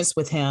experience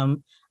with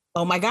him.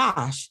 Oh my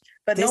gosh.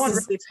 But no one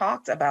really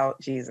talked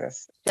about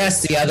Jesus.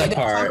 That's the other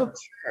part.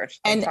 Church.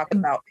 They talked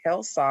about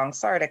Hillsong.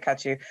 Sorry to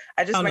cut you.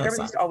 My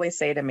grandma used to always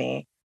say to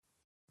me,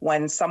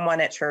 when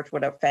someone at church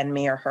would offend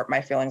me or hurt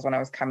my feelings when I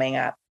was coming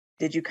up,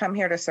 did you come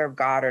here to serve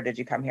God or did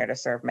you come here to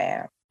serve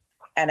man?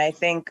 And I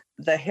think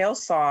the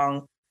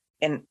Hillsong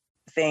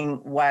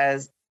thing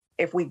was,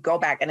 if we go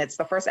back, and it's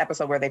the first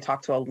episode where they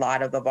talk to a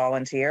lot of the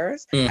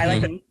volunteers. Mm-hmm. I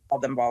like to call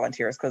them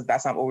volunteers because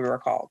that's not what we were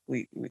called.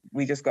 We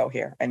just go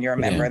here and you're a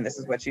member, and this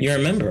is what you're a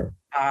member.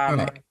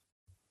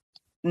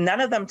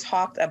 None of them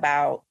talked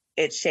about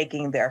it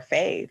shaking their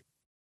faith.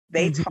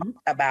 They talked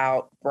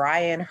about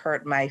Brian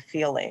hurt my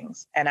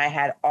feelings, and I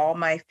had all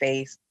my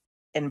faith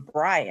in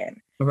Brian.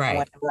 Right.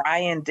 When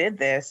Brian did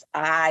this,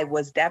 I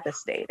was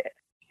devastated.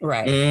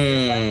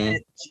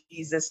 Right.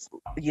 Jesus,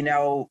 you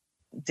know,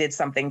 did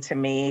something to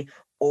me,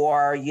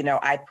 or, you know,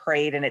 I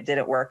prayed and it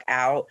didn't work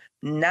out.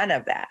 None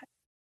of that.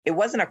 It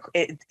wasn't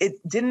it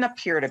didn't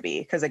appear to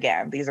be, because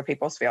again, these are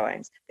people's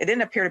feelings. It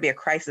didn't appear to be a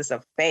crisis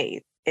of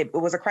faith. It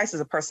was a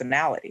crisis of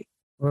personality.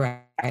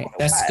 Right.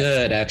 That's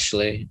good,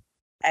 actually.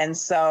 And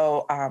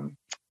so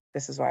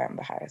this is why I'm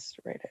the highest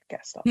rated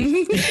guest on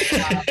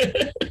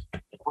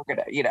we're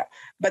gonna, you know,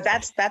 but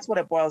that's what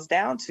it boils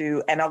down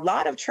to. And a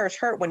lot of church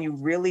hurt, when you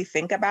really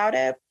think about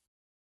it,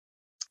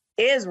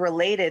 is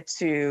related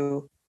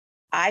to,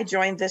 I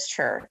joined this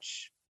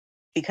church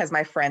because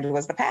my friend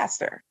was the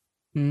pastor.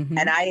 Mm-hmm.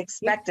 And I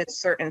expected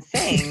certain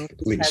things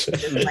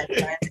because my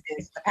friend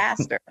is the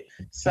pastor.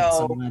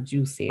 So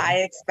I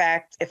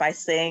expect, if I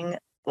sing,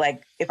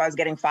 like if I was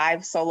getting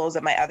 5 solos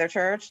at my other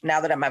church, now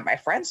that I'm at my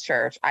friend's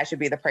church, I should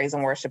be the praise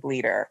and worship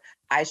leader.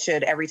 I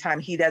should, every time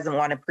he doesn't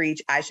want to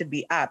preach, I should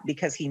be up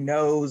because he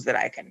knows that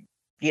I can,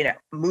 you know,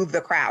 move the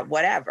crowd,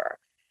 whatever.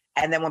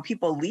 And then when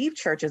people leave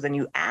churches and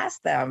you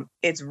ask them,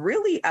 it's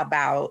really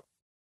about,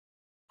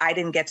 I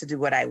didn't get to do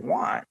what I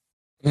want.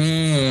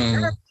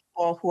 There are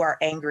people who are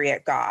angry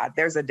at God.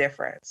 There's a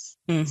difference.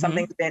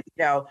 Something's been,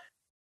 you know,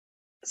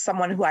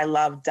 someone who I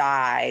love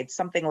died,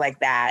 something like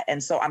that.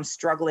 And so I'm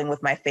struggling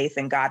with my faith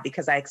in God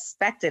because I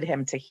expected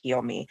him to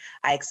heal me.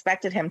 I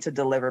expected him to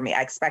deliver me.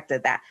 I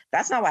expected that.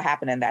 That's not what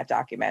happened in that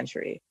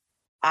documentary.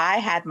 I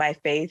had my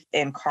faith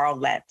in Carl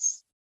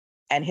Lentz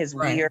and his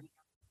weird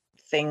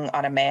thing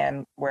on a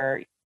man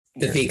where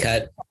the V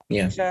cut.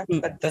 Yeah.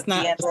 That's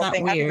not weird. I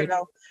don't even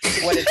know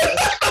what it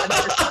is. I've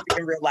never seen it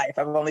in real life.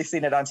 I've only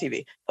seen it on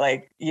TV.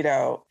 Like, you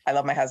know, I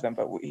love my husband,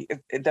 but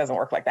it doesn't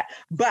work like that.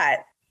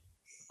 But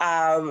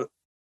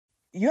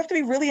you have to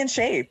be really in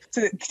shape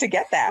to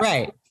get that.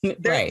 Right.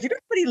 Right. You know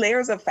how many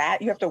layers of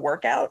fat you have to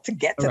work out to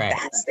get to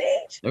that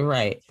stage?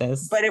 Right.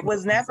 But it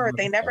was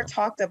they never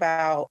talked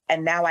about,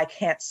 and now I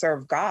can't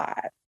serve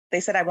God.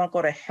 They said I won't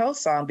go to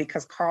Hillsong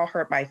because Carl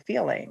hurt my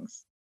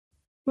feelings.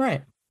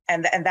 Right.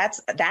 And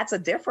that's a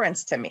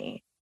difference to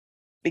me,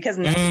 because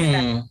never in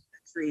that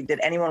country did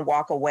anyone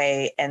walk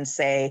away and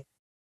say,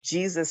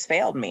 Jesus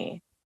failed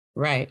me.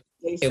 Right.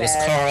 It was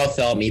Carl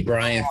failed me.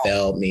 Brian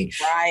failed me.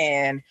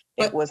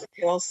 It was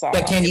Hillsong.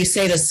 But can you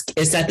say this?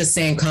 Is that the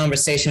same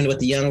conversation with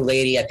the young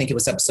lady? I think it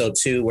was episode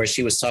 2 where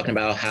she was talking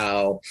about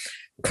how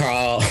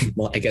Carl,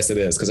 well, I guess it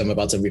is because I'm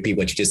about to repeat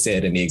what you just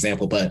said in the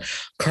example, but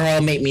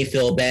Carl made me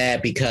feel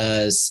bad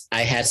because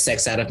I had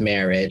sex out of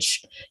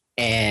marriage.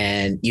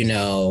 And, you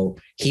know,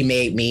 he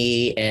made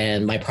me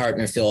and my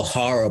partner feel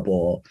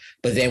horrible.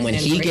 But then when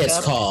he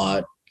gets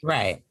caught,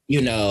 right,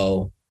 you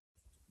know,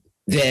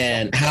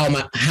 then how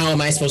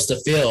am I supposed to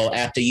feel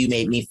after you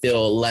made me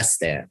feel less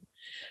than?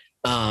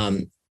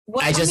 But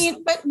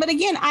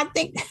again, I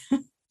think,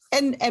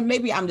 and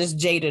maybe I'm just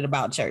jaded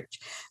about church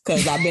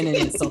because I've been in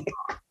it so long.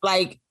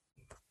 Like,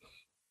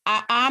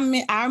 I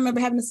remember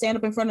having to stand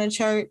up in front of the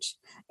church,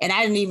 and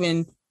I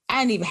I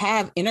didn't even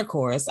have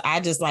intercourse. I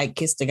just like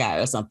kissed a guy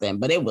or something,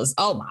 but it was,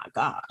 oh my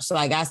gosh.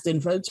 Like I stood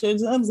in front of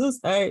church. I'm so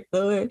sorry,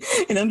 Lord.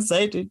 And I'm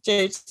sorry to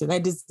church that I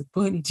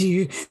disappointed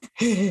you.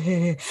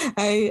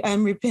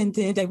 I'm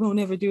repentant. I won't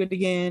ever do it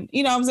again.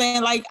 You know what I'm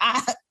saying? Like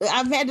I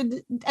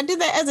did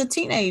that as a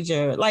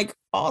teenager, like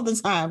all the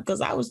time, because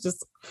I was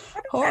just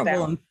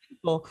horrible on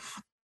people.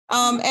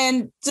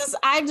 And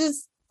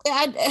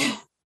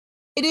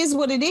it is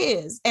what it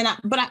is.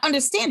 But I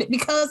understand it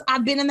because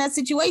I've been in that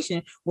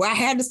situation where I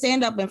had to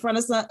stand up in front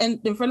of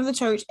the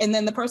church. And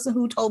then the person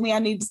who told me I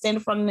needed to stand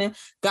in front of them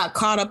got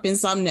caught up in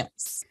something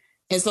else.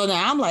 And so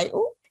now I'm like,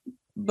 oh,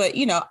 but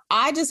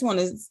I just want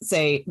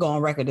to go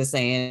on record as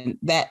saying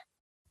that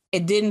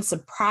it didn't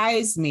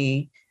surprise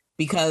me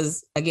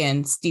because,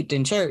 again, steeped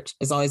in church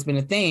has always been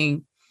a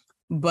thing.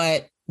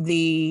 But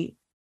I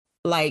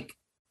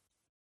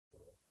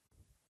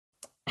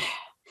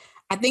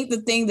think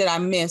the thing that I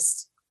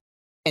missed,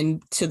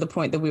 and to the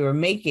point that we were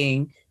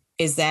making,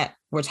 is that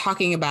we're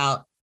talking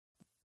about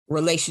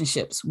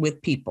relationships with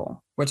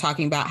people. We're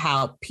talking about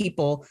how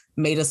people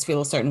made us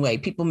feel a certain way.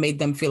 People made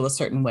them feel a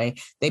certain way.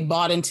 They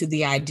bought into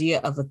the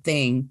idea of a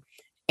thing,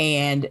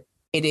 and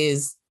it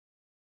is,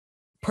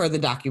 per the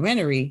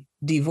documentary,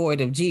 devoid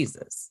of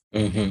Jesus.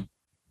 Mm-hmm.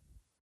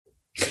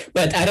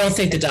 But I don't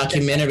think the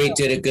documentary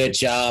did a good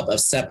job of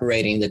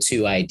separating the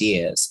two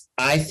ideas.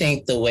 I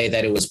think the way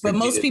that it was produced,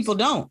 but most people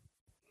don't.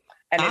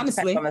 And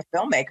honestly, it depends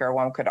on the filmmaker,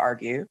 one could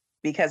argue,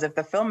 because if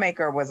the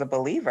filmmaker was a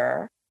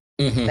believer,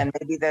 then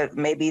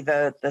maybe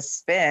the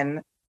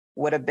spin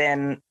would have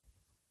been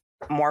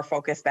more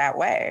focused that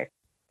way.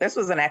 This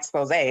was an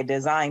expose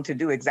designed to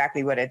do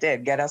exactly what it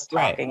did, get us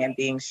talking and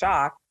being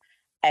shocked.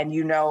 And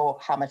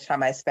how much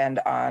time I spend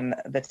on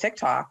the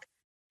TikTok.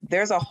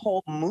 There's a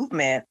whole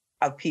movement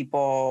of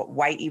people,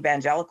 white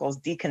evangelicals,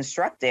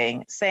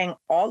 deconstructing, saying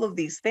all of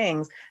these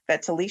things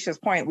that, to Leesha's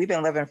point, we've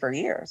been living for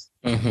years.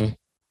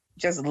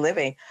 Just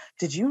living.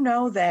 Did you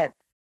know that?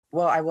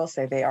 Well, I will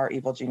say they are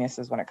evil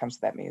geniuses when it comes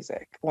to that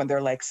music. When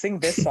they're like, sing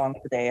this song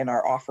today and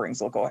our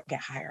offerings will get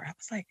higher. I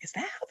was like, is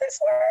that how this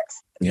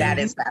works? Yeah. That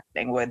is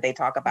fascinating when they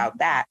talk about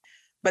that.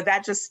 But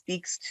that just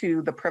speaks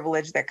to the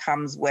privilege that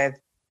comes with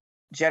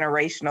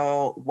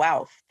generational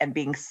wealth and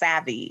being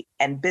savvy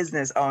and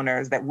business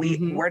owners that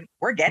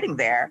we're getting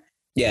there.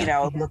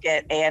 Yeah. Look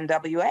at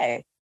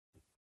ANWA.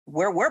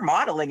 We're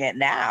modeling it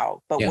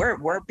now, but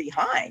we're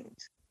behind.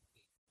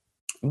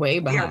 Way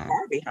behind. We are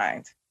far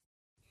behind.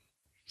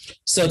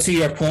 So to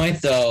your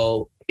point,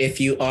 though, if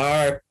you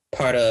are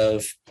part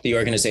of the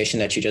organization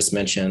that you just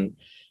mentioned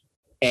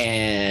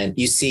and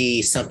you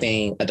see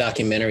a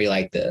documentary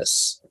like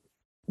this,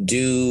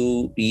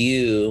 do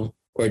you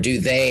or do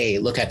they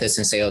look at this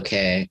and say,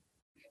 okay,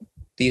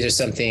 these are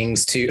some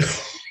things to,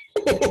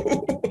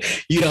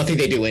 you don't think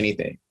they do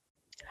anything?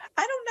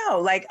 I don't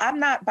know. Like, I'm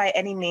not by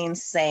any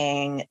means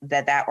saying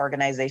that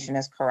organization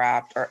is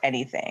corrupt or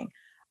anything.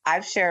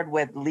 I've shared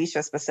with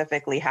Leesha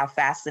specifically how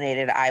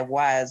fascinated I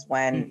was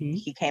when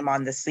he came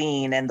on the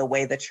scene and the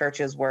way the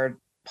churches were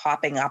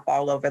popping up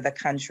all over the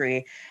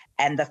country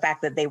and the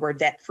fact that they were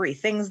debt-free,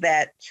 things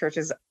that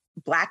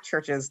Black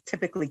churches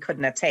typically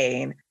couldn't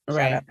attain,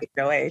 right?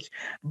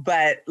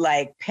 But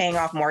like paying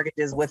off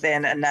mortgages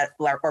within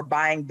or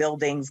buying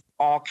buildings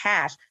all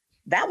cash,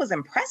 that was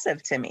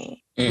impressive to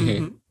me.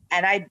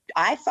 And I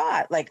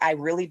thought, like, I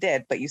really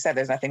did, but you said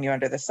there's nothing new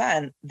under the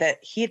sun, that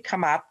he'd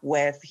come up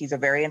with, he's a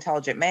very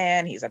intelligent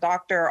man, he's a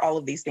doctor, all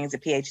of these things, a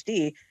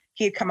PhD.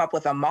 He had come up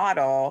with a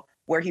model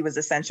where he was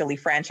essentially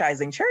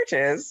franchising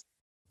churches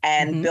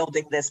and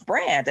building this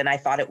brand. And I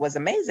thought it was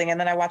amazing. And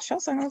then I watched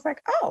Hillsong and I was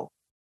like,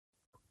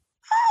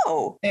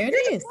 there it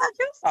is.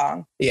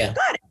 Hillsong. Yeah.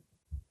 Got it.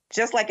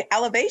 Just like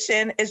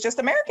Elevation is just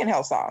American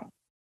Hillsong.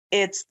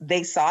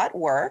 They saw it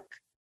work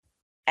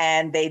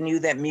and they knew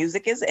that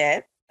music is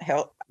it.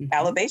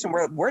 Elevation,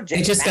 we're just,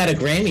 they just got a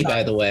Grammy,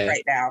 by the way.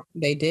 Right now,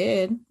 they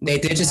did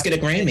just get a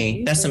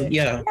Grammy. That's some,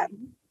 yeah.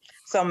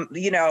 Some,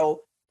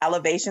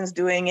 Elevation's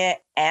doing it.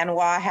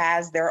 Anwa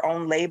has their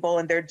own label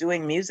and they're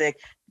doing music.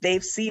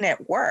 They've seen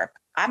it work.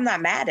 I'm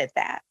not mad at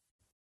that.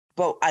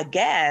 But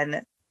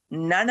again,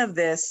 none of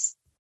this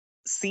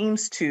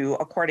seems to,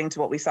 according to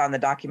what we saw in the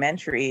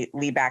documentary,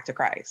 lead back to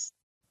Christ.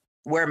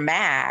 We're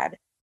mad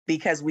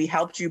because we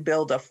helped you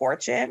build a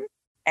fortune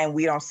and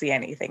we don't see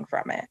anything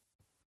from it.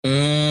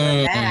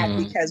 We're mad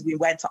because we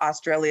went to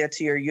Australia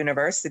to your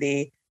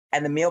university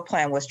and the meal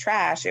plan was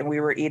trash and we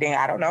were eating,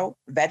 I don't know,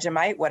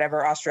 Vegemite,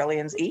 whatever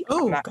Australians eat.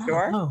 I'm not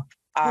sure. No.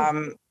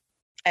 And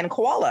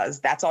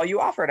koalas, that's all you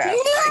offered us. Yeah.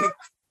 Like,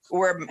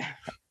 we're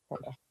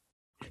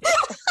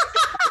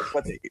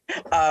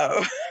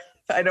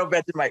I know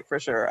Vegemite for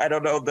sure. I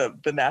don't know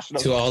the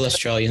national. To all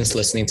Australians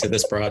listening to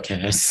this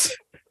broadcast,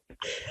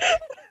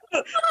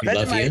 we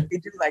love you. I do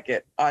like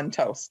it on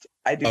toast.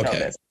 I do know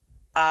this.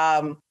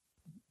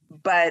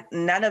 But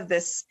none of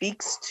this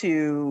speaks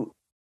to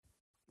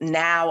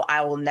now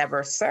I will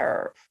never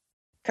serve.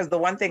 Because the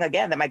one thing,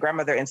 again, that my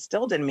grandmother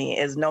instilled in me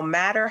is no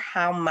matter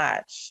how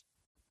much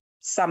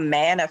some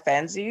man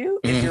offends you,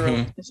 is your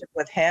relationship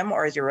with him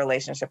or is your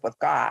relationship with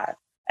God?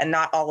 And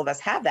not all of us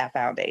have that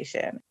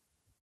foundation.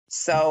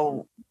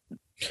 So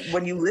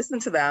when you listen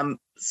to them,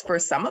 for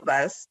some of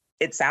us,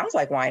 it sounds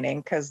like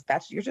whining because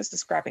you're just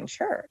describing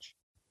church.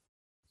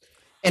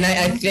 And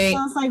I think it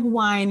sounds like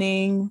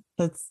whining.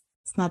 Let's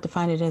not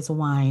define it as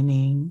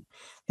whining.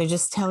 They're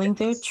just telling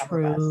their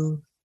truth.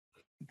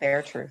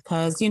 Their truth.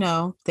 Because,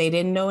 they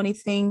didn't know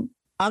anything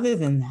other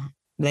than that.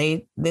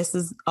 This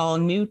is all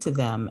new to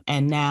them.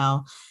 And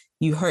now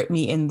you hurt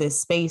me in this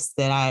space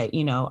that I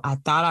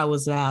thought I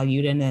was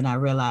valued, and then I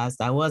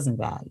realized I wasn't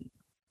valued.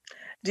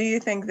 Do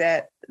you think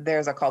that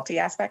there's a culty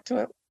aspect to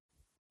it?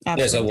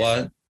 Absolutely. There's a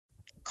what?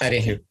 I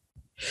didn't hear.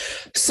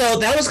 So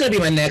that was going to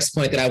be my next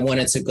point that I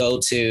wanted to go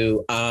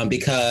to,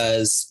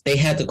 because they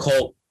had the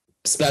cult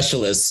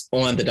specialists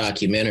on the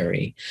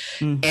documentary.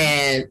 Mm-hmm.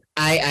 And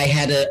I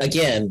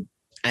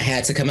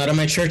had to come out of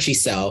my churchy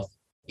self,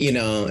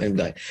 and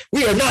be like,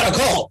 we are not a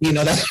cult.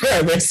 That's where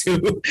I went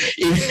to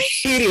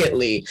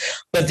immediately.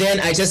 But then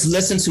I just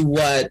listened to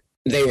what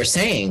they were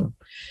saying.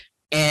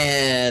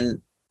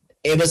 And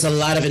it was a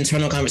lot of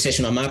internal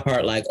conversation on my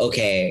part, like,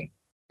 okay,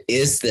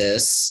 is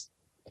this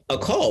a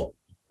cult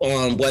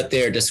on what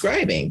they're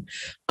describing?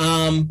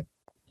 I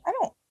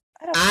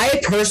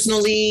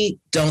personally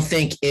don't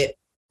think it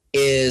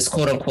is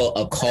quote unquote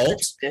a cult. In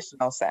the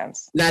traditional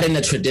sense. Not in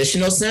the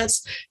traditional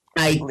sense.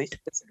 Leesha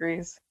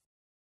disagrees.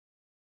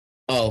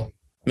 Oh,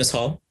 Miss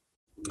Hall?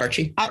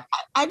 Archie? Archie?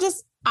 Can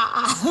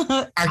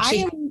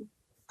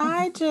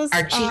I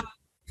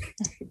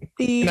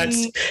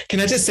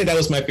just say that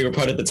was my favorite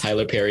part of the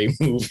Tyler Perry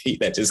movie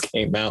that just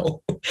came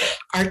out?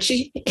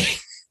 Archie?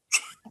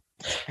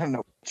 I don't know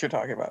what you're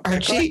talking about.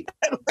 Archie?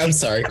 I'm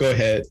sorry, go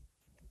ahead.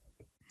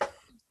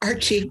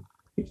 Archie.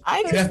 You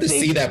have to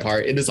see that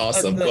part. It is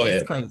awesome. Go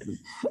ahead.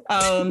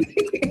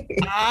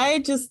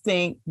 I just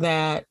think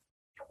that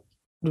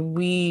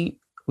we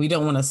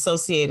don't want to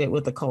associate it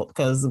with the cult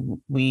because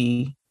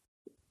we've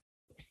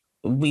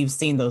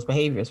seen those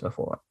behaviors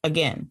before.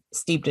 Again,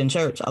 steeped in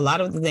church. A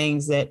lot of the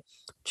things that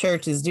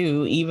churches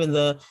do, even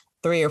the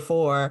 3 or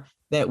 4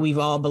 that we've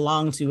all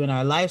belonged to in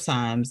our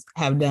lifetimes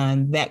have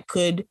done, that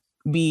could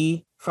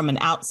be, from an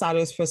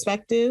outsider's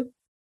perspective,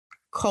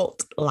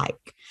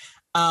 cult-like.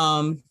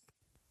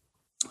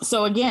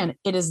 So again,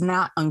 it is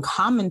not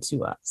uncommon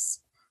to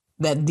us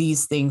that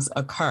these things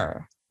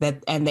occur,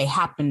 and they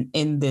happen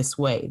in this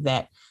way,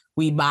 that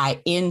we buy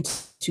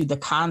into the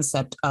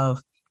concept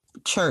of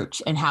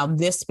church and how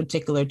this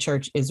particular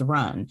church is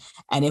run.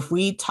 And if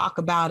we talk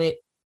about it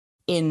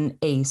in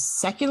a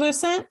secular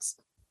sense,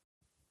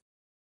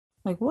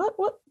 like why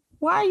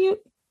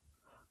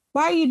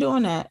are you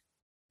doing that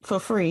for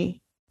free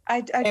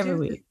every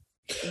week?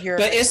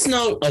 But it's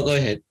no, go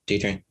ahead,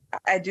 Dedrie.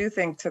 I do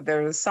think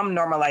there's some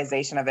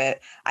normalization of it.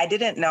 I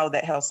didn't know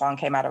that Hillsong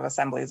came out of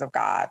Assemblies of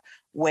God,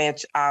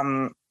 which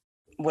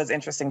was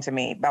interesting to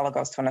me. Bella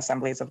goes to an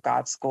Assemblies of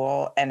God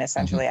school, and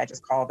essentially I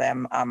just call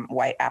them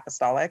white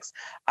apostolics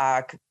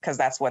because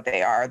that's what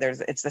they are.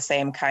 It's the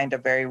same kind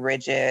of very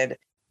rigid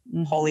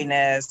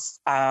holiness,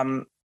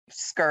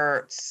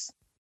 skirts,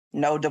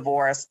 no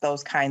divorce,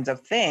 those kinds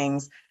of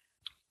things.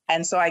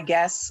 And so I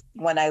guess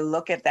when I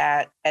look at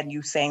that and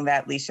you saying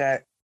that, Leesha,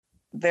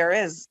 there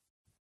is,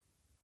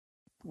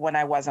 when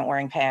I wasn't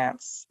wearing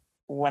pants,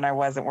 when I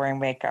wasn't wearing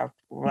makeup,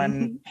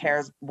 when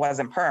hair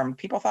wasn't permed,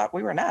 people thought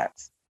we were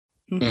nuts.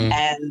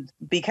 And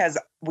because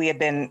we had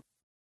been,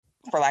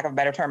 for lack of a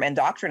better term,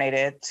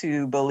 indoctrinated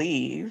to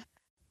believe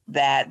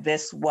that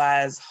this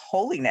was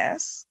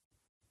holiness.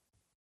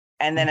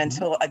 And then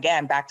until,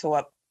 again, back to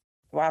what,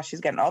 wow, she's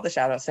getting all the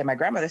shout outs. Say, my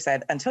grandmother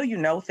said, until you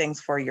know things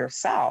for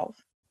yourself.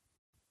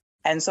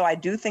 And so I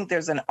do think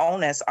there's an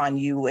onus on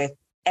you with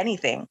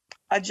anything,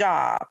 a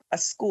job, a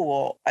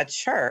school, a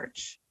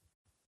church,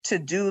 to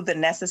do the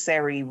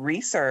necessary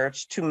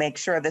research to make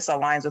sure this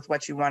aligns with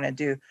what you want to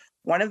do.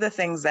 One of the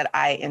things that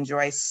I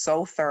enjoy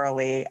so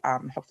thoroughly,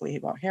 hopefully he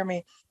won't hear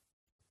me,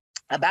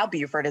 about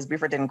Buford is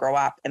Buford didn't grow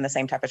up in the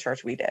same type of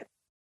church we did.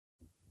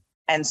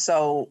 And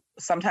so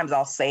sometimes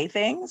I'll say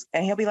things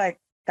and he'll be like,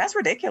 that's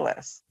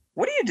ridiculous.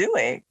 What are you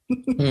doing?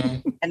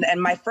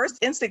 And my first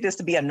instinct is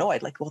to be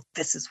annoyed, like, well,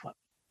 this is what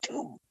we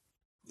do.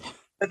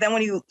 But then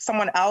when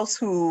someone else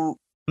who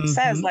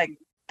says like,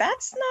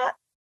 that's not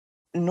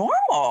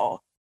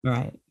normal.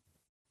 Right.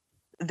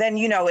 Then,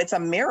 it's a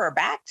mirror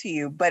back to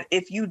you. But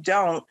if you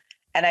don't,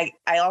 and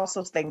I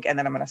also think, and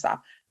then I'm going to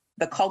stop,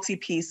 the culty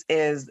piece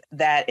is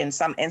that in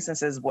some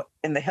instances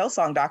in the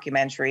Hillsong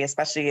documentary,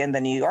 especially in the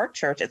New York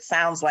church, it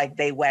sounds like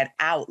they went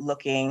out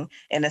looking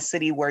in a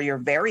city where you're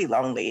very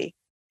lonely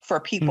for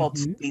people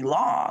to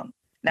belong.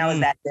 Now, is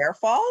that their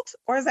fault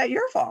or is that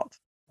your fault?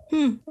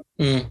 And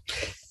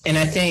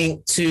I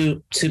think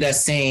to that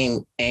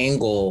same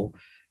angle,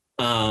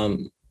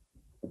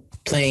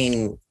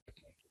 playing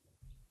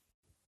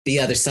the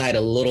other side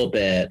a little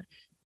bit,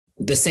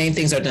 the same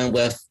things are done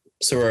with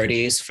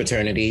sororities,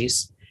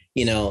 fraternities,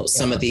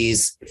 some of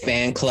these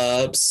fan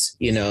clubs,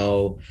 Harry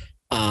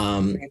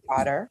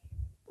Potter,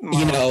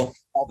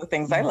 all the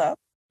things I love.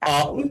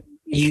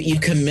 You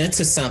commit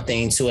to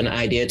something, to an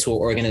idea, to an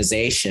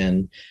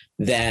organization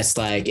that's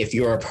like, if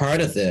you're a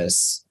part of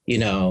this,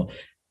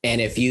 And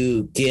if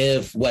you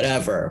give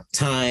whatever,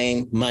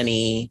 time,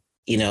 money,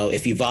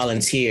 if you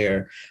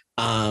volunteer,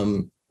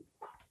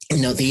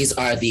 these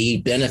are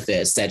the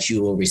benefits that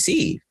you will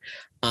receive.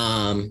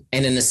 And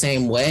in the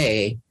same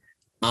way,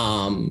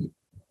 the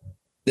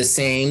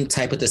same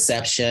type of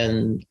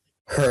deception,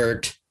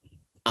 hurt,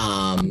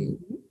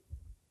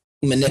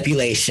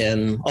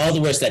 manipulation, all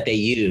the words that they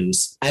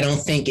use, I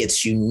don't think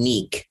it's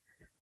unique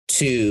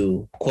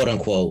to, quote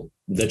unquote,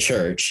 the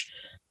church.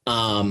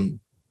 And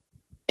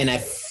I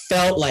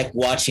felt like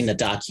watching the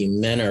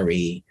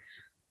documentary,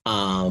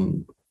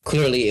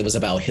 clearly it was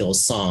about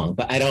Hillsong,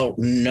 but I don't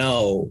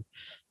know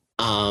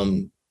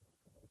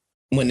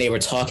when they were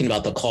talking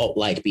about the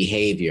cult-like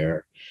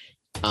behavior,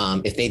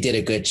 if they did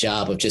a good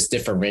job of just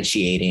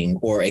differentiating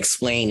or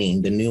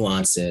explaining the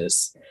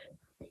nuances,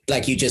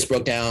 like you just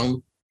broke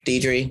down,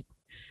 Dedrie,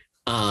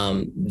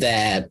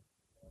 that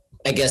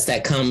I guess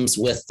that comes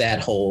with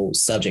that whole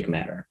subject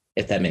matter,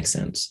 if that makes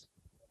sense.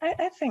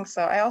 I think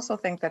so. I also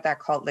think that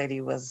cult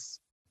lady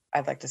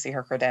I'd like to see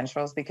her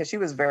credentials, because she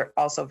was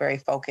also very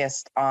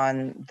focused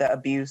on the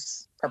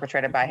abuse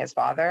perpetrated by his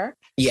father.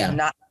 Yeah.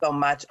 Not so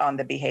much on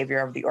the behavior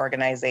of the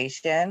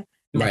organization.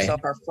 Right. And so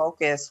her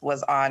focus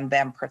was on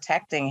them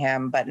protecting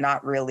him, but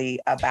not really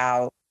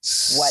about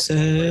what. So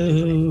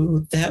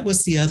that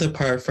was the other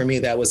part for me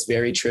that was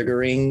very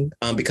triggering,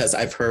 because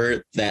I've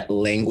heard that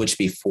language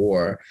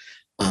before,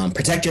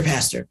 protect your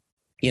pastor,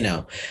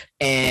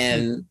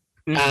 and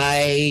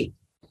I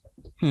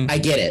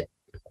get it.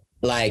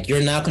 Like,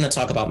 you're not going to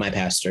talk about my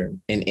pastor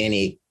in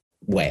any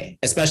way,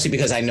 especially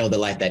because I know the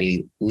life that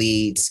he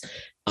leads,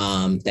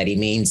 that he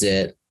means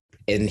it,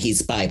 and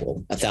he's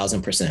Bible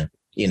 1,000%,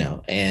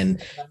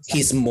 and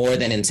he's more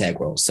than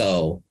integral.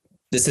 So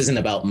this isn't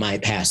about my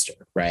pastor,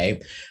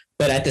 right?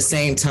 But at the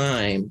same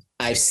time,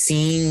 I've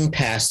seen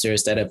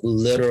pastors that have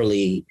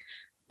literally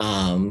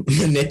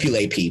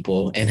manipulate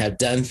people and have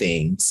done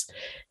things,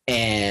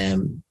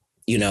 and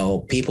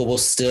people will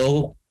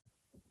still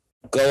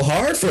go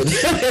hard for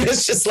them. And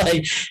it's just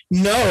like,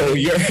 no,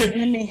 you're. Let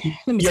me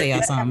tell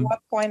y'all something. At what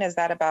point is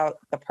that about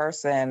the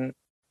person,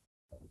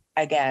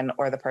 again,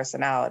 or the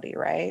personality,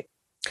 right?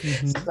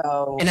 Mm-hmm.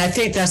 So, and I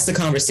think that's the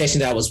conversation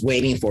that I was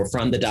waiting for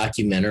from the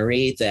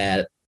documentary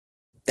that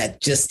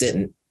just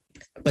didn't.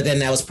 But then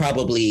that was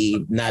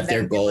probably not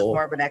their goal. It was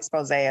more of an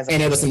expose, and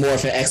it was more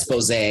of an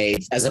expose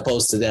as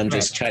opposed to them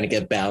just trying to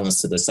get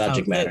balance to the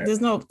subject matter.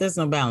 There's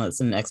no balance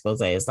in the expose.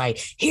 It's like,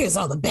 here's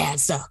all the bad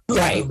stuff.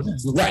 Right.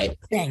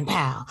 Bang,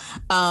 pow.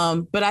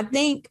 But I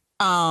think,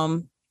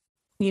 our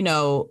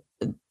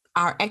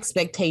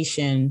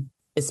expectation,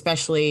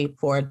 especially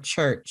for a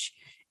church,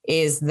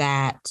 is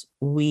that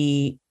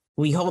we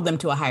hold them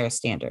to a higher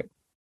standard,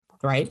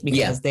 right?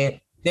 Because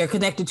they're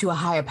connected to a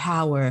higher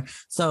power,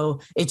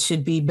 so it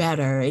should be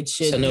better. It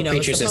should. So no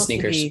preachers and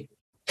sneakers.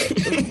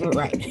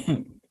 Right.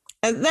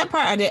 That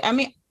part I did. I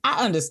mean,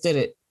 I understood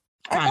it.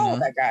 I know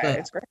that guy.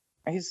 It's great.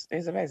 He's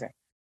amazing.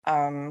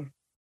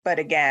 But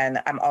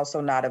again, I'm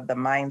also not of the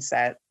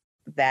mindset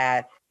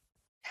that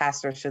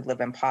pastors should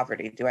live in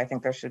poverty. Do I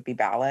think there should be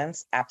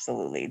balance?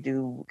 Absolutely.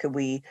 Could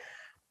we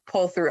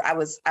pull through? I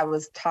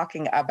was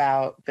talking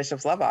about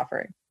Bishop's love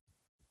offering.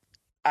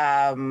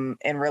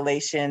 In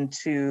relation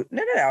to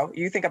no,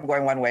 you think I'm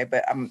going one way,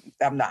 but I'm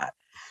not.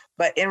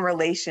 But in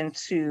relation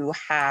to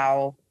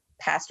how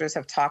pastors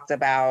have talked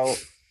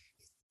about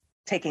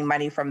taking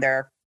money from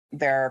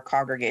their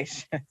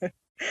congregation,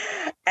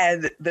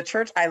 and the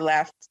church I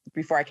left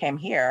before I came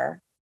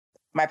here,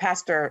 my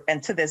pastor,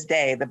 and to this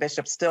day, the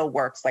bishop still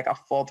works like a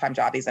full-time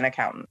job. He's an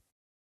accountant,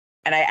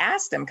 and I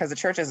asked him, because the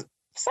church is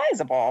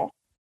sizable,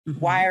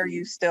 why are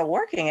you still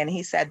working? And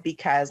he said,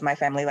 because my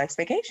family likes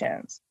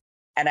vacations.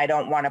 And I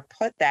don't want to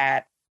put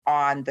that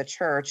on the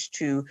church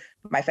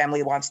my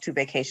family wants 2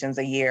 vacations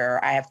a year.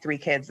 I have 3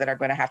 kids that are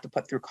going to have to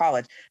put through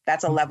college.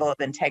 That's a level of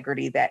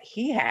integrity that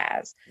he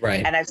has.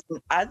 Right. And I've seen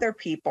other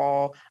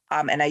people,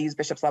 and I use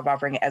Bishop's Love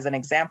Offering as an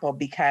example,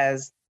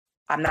 because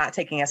I'm not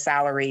taking a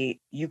salary.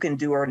 You can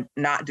do or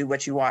not do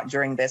what you want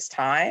during this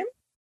time,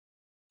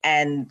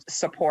 and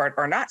support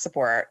or not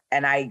support.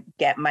 And I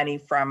get money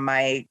from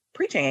my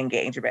preaching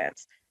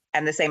engagements.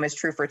 And the same is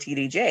true for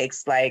TD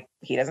Jakes. Like,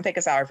 he doesn't take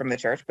a salary from the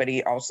church, but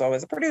he also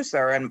is a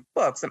producer and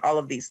books and all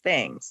of these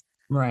things.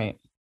 Right.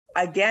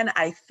 Again,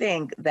 I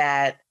think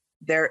that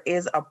there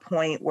is a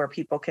point where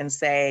people can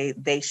say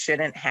they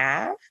shouldn't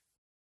have.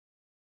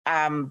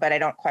 But I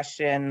don't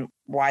question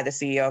why the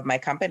CEO of my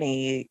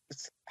company's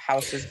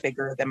house is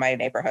bigger than my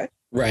neighborhood.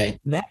 Right.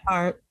 That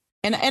part.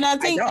 And I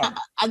think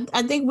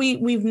I think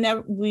we've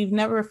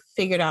never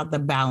figured out the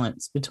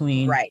balance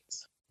between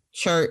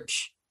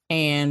church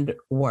and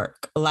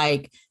work.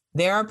 Like,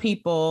 there are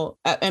people,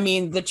 I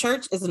mean, the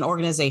church is an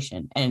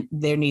organization, and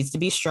there needs to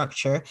be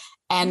structure,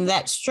 and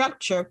that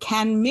structure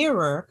can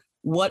mirror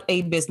what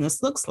a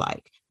business looks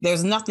like.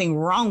 There's nothing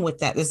wrong with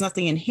that. There's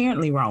nothing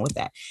inherently wrong with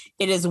that.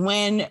 It is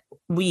when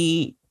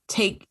we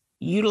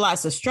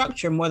utilize the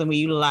structure more than we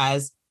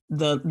utilize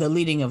the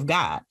leading of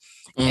God.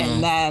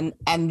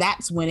 And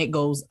that's when it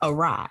goes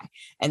awry.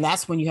 And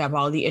that's when you have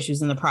all the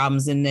issues and the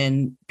problems, and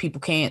then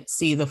people can't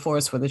see the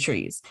forest for the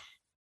trees.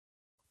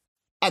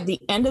 At the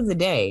end of the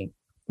day,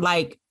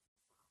 like,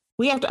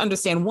 we have to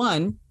understand,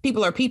 one,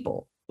 people are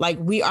people. Like,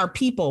 we are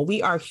people.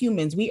 We are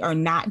humans. We are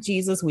not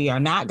Jesus. We are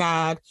not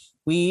God.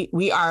 We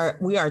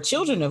are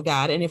children of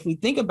God. And if we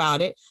think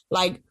about it,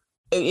 like,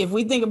 if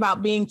we think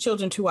about being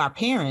children to our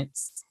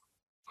parents,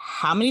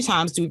 how many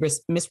times do we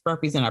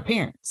misrepresent our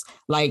parents?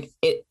 Like,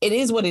 it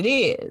is what it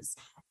is.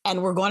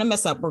 And we're going to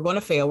mess up. We're going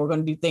to fail. We're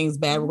going to do things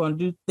bad. We're going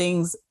to do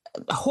things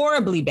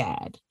horribly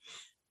bad.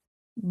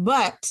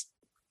 But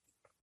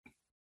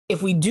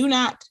if we do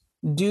not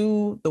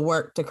do the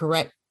work to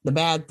correct the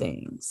bad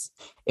things,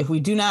 if we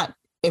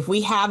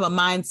have a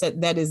mindset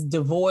that is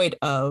devoid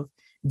of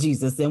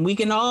Jesus, then we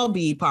can all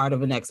be part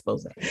of an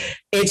expose.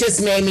 It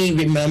just made me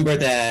remember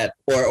that,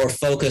 or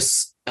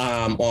focus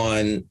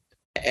on,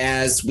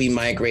 as we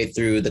migrate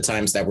through the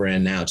times that we're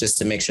in now, just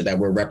to make sure that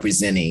we're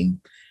representing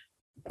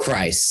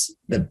Christ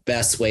the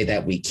best way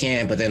that we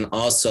can, but then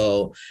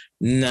also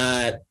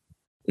not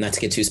to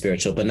get too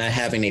spiritual, but not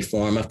having a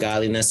form of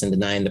godliness and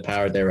denying the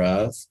power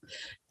thereof.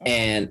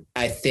 And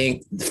I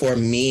think for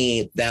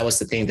me, that was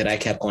the thing that I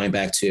kept going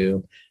back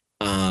to.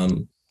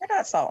 We're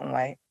not salt and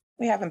light.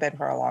 We haven't been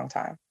for a long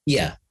time.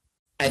 Yeah.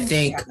 I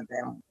think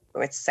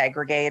it's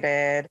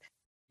segregated.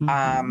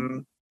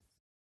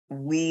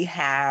 We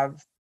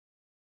have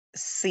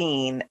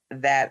seen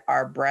that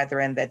our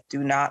brethren that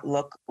do not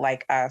look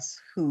like us,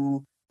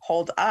 who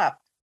hold up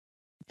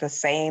the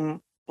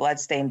same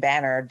bloodstained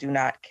banner, do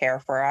not care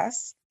for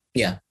us.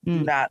 Yeah.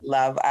 Do not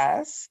love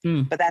us.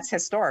 But that's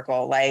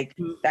historical. Like,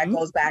 that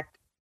goes back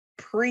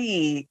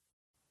pre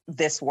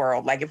this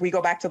world. Like, if we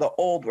go back to the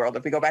old world,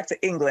 if we go back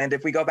to England,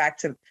 if we go back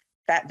to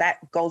that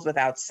goes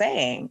without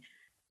saying.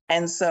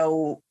 And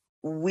so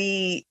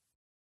we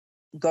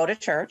go to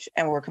church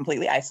and we're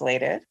completely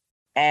isolated,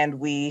 and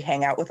we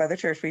hang out with other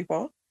church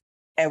people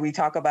and we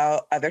talk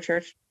about other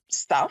church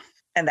stuff.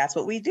 And that's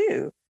what we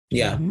do.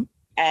 Yeah.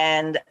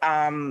 And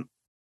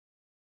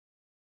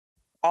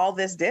all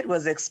this did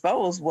was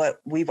expose what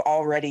we've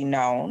already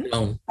known,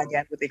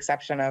 again, with the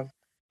exception of,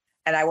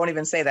 and I won't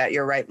even say that,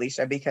 you're right,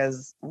 Leesha,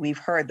 because we've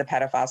heard the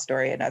pedophile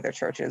story in other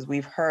churches.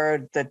 We've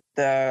heard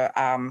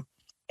the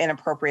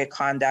inappropriate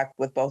conduct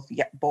with both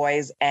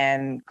boys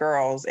and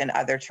girls in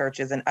other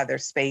churches and other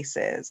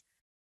spaces.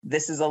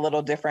 This is a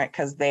little different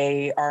because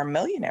they are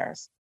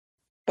millionaires.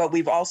 But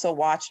we've also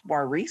watched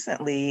more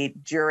recently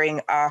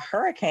during a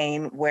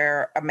hurricane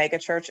where a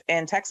megachurch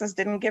in Texas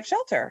didn't give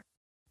shelter.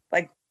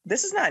 Like,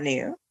 this is not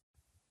new.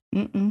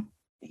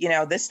 You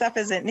know, this stuff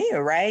isn't new,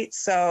 right?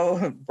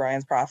 So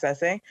Brian's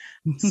processing.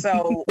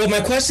 So well,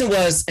 my question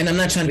was, and I'm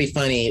not trying to be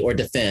funny or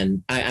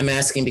defend, I'm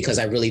asking because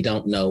I really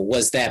don't know,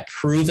 was that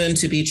proven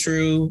to be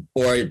true,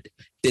 or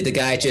did the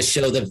guy just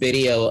show the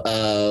video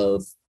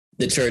of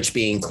the church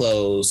being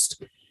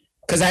closed?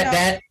 Because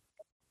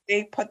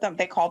they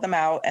called them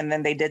out, and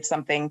then they did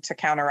something to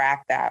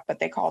counteract that, but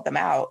they called them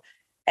out.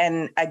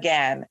 And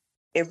again,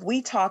 if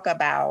we talk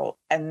about,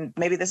 and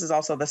maybe this is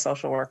also the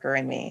social worker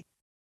in me,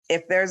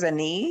 if there's a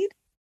need,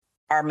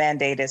 our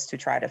mandate is to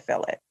try to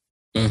fill it.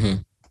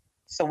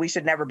 So we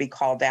should never be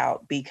called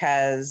out,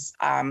 because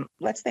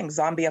let's think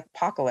zombie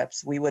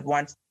apocalypse. We would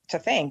want to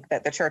think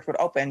that the church would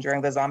open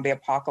during the zombie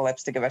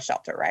apocalypse to give us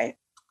shelter, right?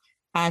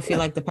 I feel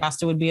like the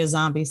pastor would be a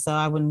zombie, so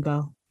I wouldn't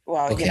go.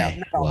 Well, okay.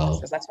 You know,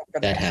 well,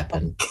 that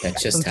happened. That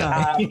just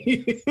happened.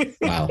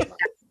 Wow.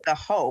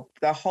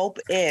 The hope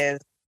is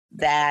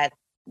that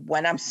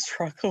when I'm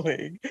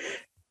struggling,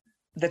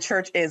 the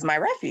church is my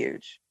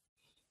refuge.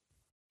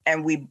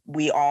 And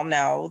we all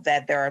know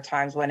that there are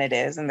times when it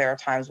is and there are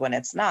times when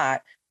it's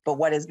not. But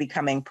what is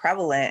becoming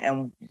prevalent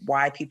and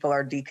why people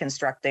are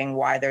deconstructing,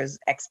 why there's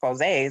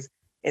exposés,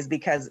 is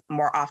because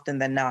more often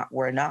than not,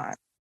 we're not.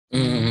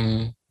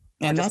 And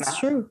that's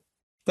true.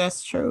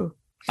 That's true.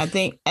 I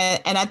think,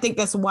 and I think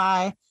that's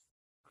why,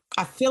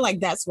 I feel like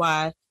that's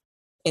why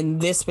in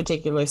this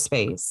particular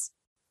space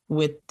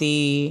with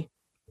the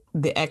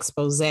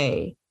expose,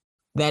 that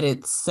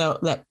it's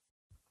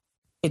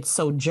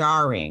so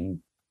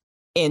jarring,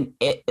 and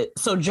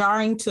it's so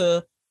jarring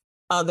to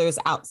others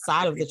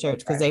outside of the church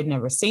because they've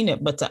never seen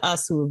it. But to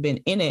us who have been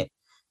in it,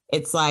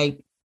 it's like,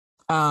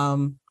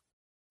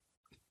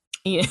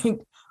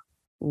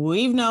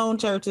 we've known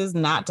churches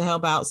not to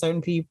help out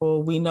certain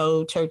people. We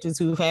know churches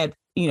who've had,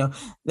 you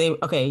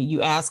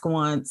ask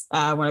once,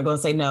 we're not going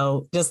to say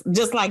no.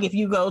 Just like if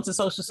you go to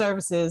social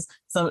services,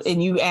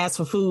 and you ask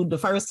for food the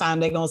first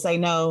time, they're going to say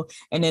no.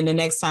 And then the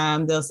next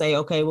time they'll say,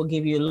 okay, we'll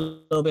give you a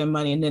little bit of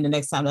money. And then the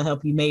next time they'll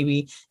help you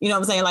maybe, you know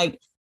what I'm saying?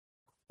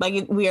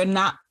 Like we are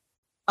not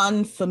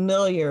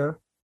unfamiliar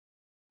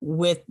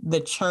with the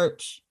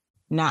church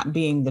not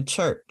being the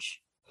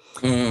church.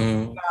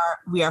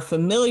 We are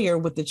familiar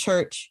with the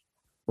church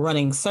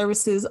running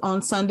services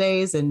on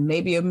Sundays and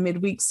maybe a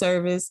midweek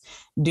service,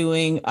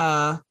 doing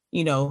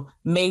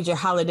major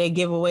holiday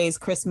giveaways,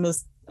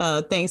 Christmas,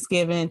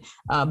 Thanksgiving,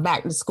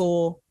 back to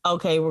school.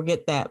 Okay, we'll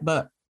get that.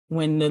 But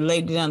when the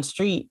lady down the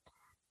street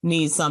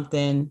needs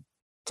something,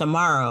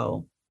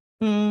 tomorrow,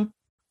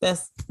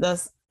 that's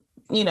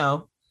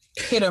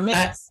hit or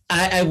miss.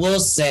 I will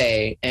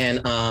say,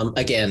 and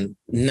again,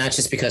 not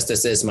just because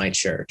this is my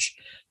church,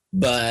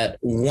 but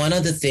one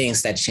of the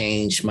things that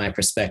changed my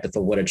perspective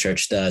of what a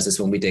church does is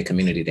when we did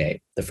Community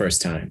Day the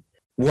first time.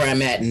 Where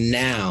I'm at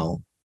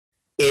now,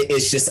 it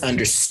is just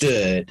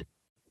understood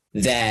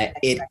that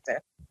it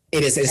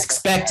is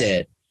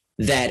expected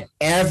that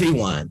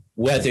everyone,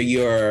 whether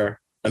you're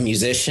a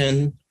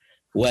musician,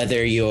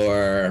 whether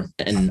you're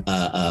an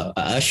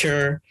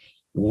usher,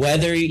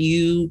 whether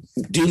you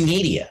do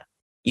media,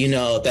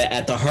 that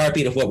at the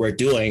heartbeat of what we're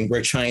doing,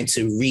 we're trying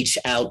to reach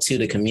out to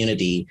the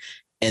community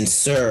and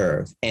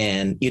serve.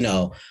 And,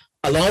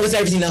 along with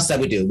everything else that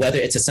we do, whether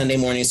it's a Sunday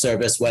morning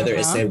service, whether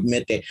it's a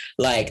midday,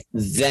 like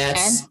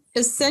that's... And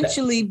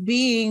essentially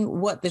being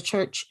what the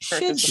church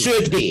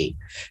should be.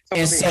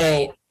 And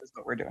so... That's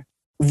what we're doing.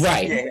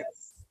 Right. Yes.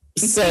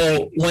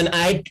 So when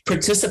I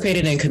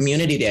participated in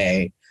Community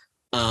Day,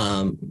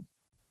 and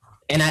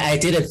I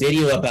did a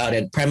video about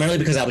it primarily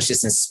because I was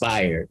just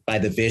inspired by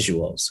the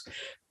visuals.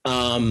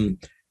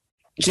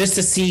 Just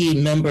to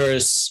see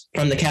members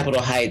from the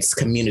Capitol Heights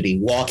community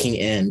walking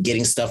in,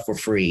 getting stuff for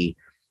free,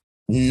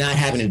 not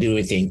having to do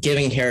anything,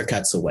 giving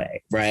haircuts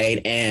away,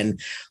 right? And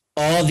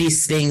all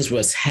these things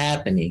was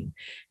happening,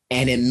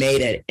 and it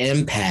made an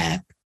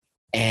impact.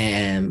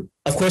 And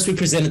of course, we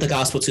presented the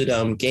gospel to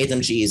them, gave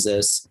them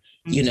Jesus,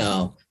 and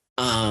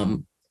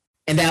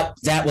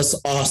that was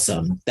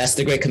awesome. That's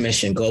the Great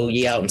Commission. Go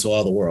ye out into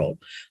all the world.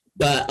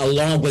 But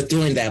along with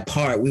doing that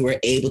part, we were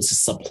able to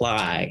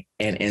supply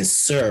and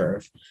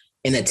serve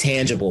in a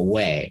tangible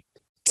way.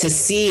 To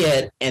see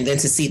it and then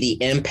to see the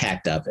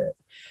impact of it,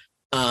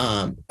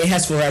 it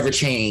has forever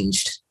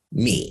changed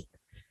me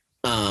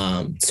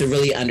to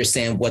really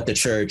understand what the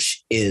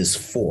church is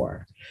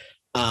for.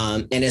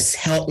 And it's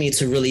helped me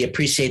to really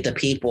appreciate the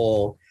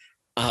people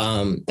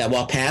that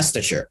walk past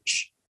the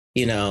church,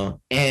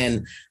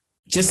 and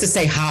just to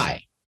say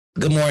hi,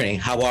 good morning,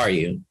 how are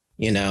you?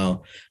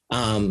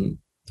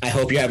 I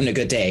hope you're having a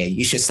good day.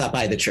 You should stop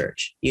by the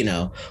church,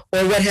 or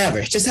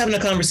whatever. Just having a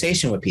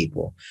conversation with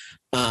people.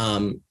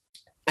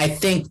 I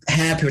think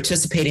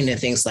participating in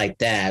things like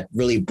that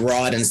really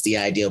broadens the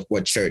idea of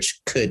what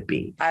church could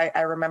be.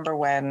 I remember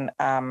when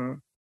our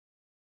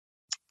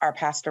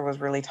pastor was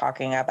really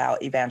talking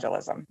about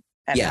evangelism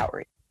and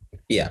outreach.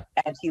 Yeah.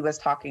 And he was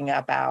talking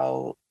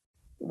about,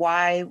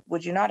 why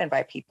would you not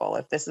invite people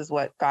if this is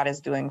what God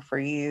is doing for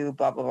you,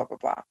 blah, blah, blah, blah,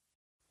 blah.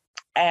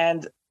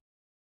 And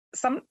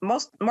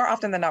more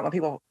often than not, when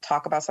people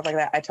talk about stuff like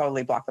that, I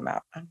totally block them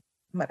out. I'm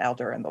an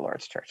elder in the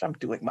Lord's church. I'm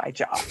doing my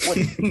job.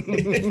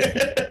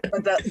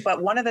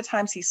 But one of the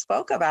times he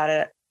spoke about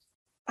it,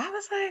 I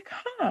was like,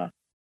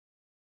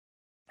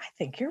 I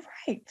think you're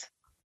right.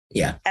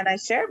 Yeah. And I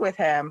shared with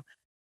him,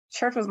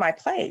 church was my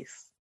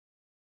place.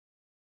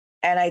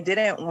 And I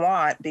didn't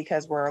want,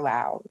 because we're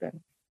loud and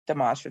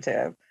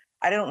demonstrative,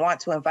 I didn't want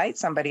to invite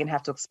somebody and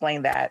have to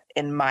explain that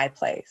in my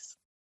place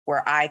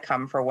where I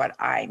come for what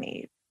I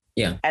need.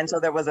 Yeah. And so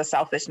there was a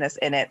selfishness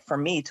in it for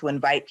me to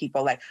invite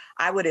people. Like,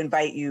 I would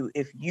invite you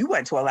if you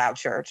went to a loud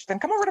church, then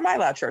come over to my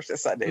loud church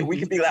this Sunday. Mm-hmm. We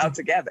could be loud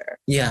together.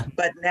 Yeah.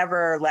 But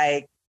never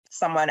like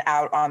someone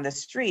out on the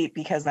street,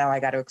 because now I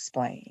got to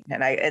explain.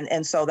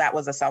 And so that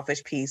was a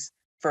selfish piece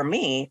for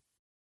me.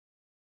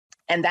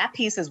 And that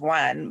piece is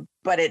one,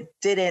 but it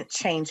didn't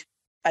change,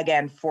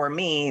 again, for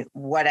me,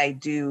 what I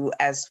do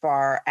as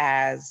far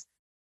as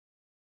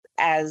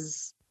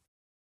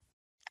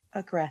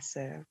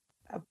aggressive,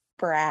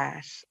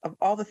 brash, of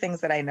all the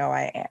things that I know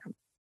I am.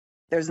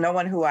 There's no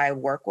one who I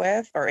work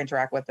with or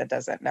interact with that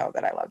doesn't know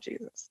that I love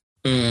Jesus.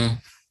 Mm.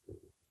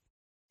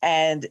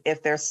 And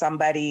if there's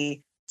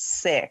somebody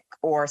sick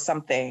or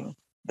something,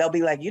 they'll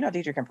be like,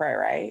 Dedrie can pray,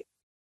 right?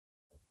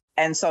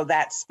 And so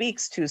that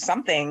speaks to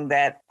something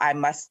that I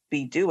must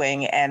be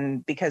doing.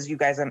 And because you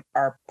guys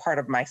are part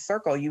of my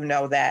circle,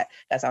 that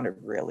sounded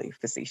really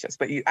facetious,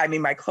 but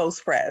my close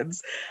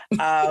friends,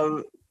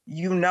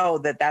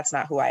 that that's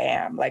not who I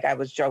am. Like, I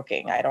was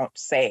joking. I don't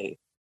say,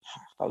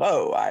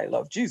 hello, I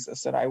love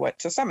Jesus and I went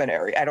to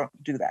seminary. I don't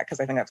do that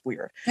because I think that's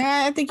weird.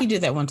 I think you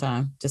did that one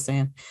time, just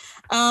saying.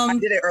 I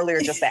did it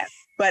earlier, just that,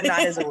 but not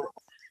as a rule.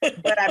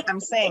 But I'm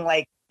saying,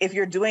 like,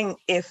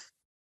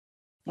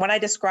 when I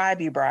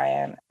describe you,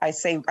 Brian, I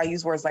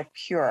use words like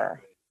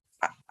pure,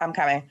 I'm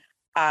coming,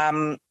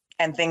 and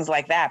things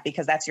like that,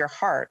 because that's your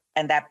heart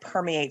and that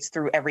permeates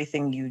through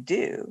everything you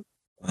do.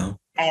 Wow.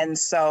 And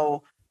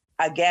so,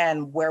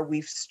 again, where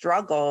we've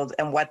struggled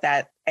and what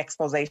that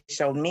expose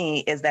showed me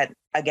is that,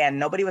 again,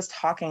 nobody was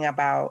talking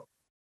about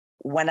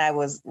when I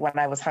was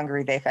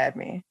hungry, they fed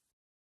me.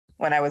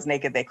 When I was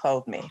naked, they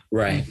clothed me.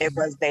 Right. It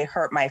was, they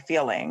hurt my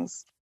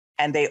feelings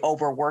and they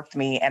overworked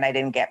me and I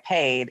didn't get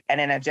paid. And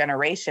in a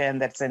generation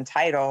that's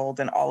entitled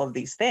and all of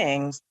these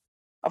things,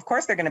 of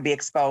course, they're going to be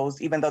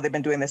exposed, even though they've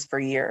been doing this for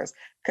years.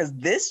 Because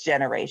this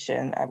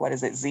generation, what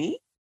is it, Z?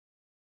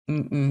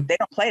 Mm-mm. They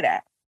don't play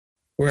that.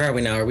 Where are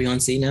we now? Are we on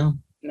Z now?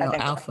 No,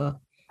 Alpha.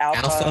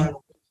 Alpha.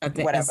 I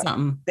think whatever. it's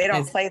something. They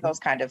don't play those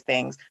kind of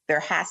things. There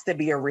has to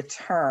be a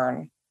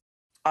return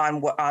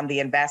on the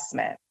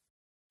investment.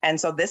 And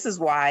so this is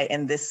why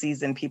in this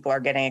season, people are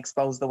getting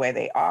exposed the way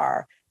they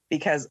are,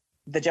 because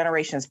the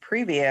generations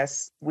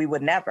previous, we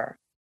would never,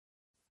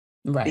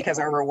 right? Because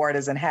our reward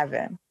is in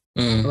heaven.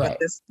 Right. But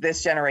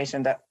this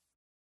generation, that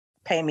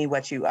pay me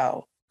what you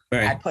owe.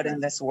 Right. I put in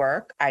this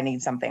work. I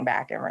need something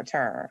back in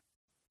return.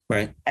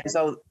 Right. And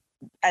so,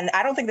 and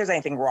I don't think there's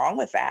anything wrong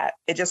with that.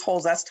 It just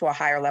holds us to a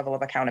higher level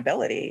of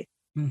accountability,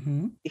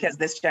 because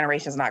this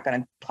generation is not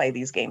going to play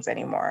these games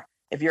anymore.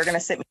 If you're going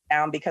to sit me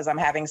down because I'm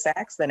having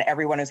sex, then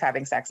everyone who's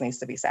having sex needs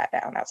to be sat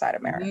down outside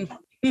of marriage.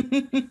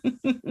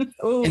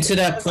 Ooh, and to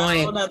that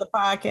point, a whole nother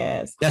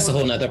podcast. That's a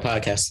whole nother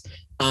podcast.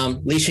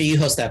 Leesha, you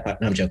host that.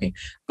 No, I'm joking.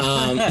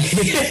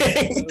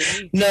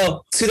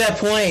 No, to that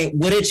point,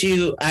 what did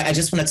you? I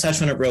just want to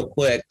touch on it real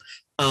quick.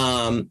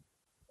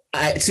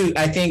 I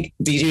think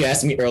DJ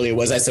asked me earlier,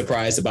 was I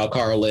surprised about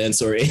Carl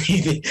Lentz or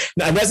anything?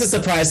 No, I wasn't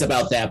surprised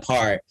about that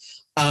part.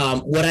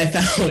 What I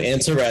found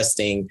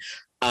interesting,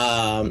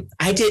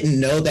 I didn't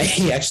know that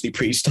he actually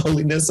preached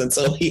holiness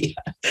until I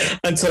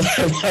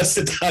watched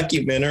the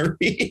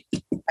documentary.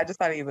 I just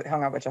thought he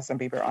hung out with Justin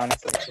Bieber,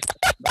 honestly.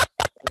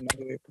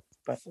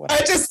 But I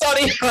just thought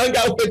he hung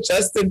out with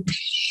Justin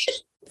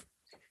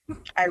Bieber.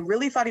 I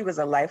really thought he was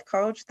a life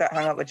coach that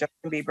hung out with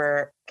Justin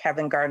Bieber,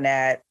 Kevin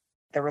Garnett.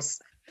 There was,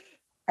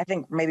 I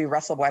think, maybe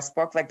Russell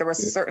Westbrook. Like, there were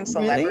certain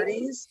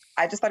celebrities.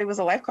 Really? I just thought he was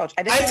a life coach.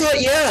 I don't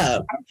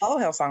follow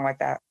Hillsong like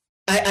that.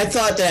 I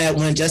thought that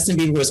when Justin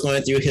Bieber was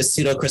going through his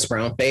pseudo Chris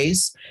Brown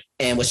phase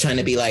and was trying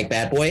to be like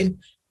Bad Boy,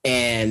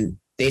 and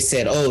they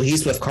said, "Oh,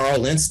 he's with Carl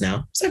Lentz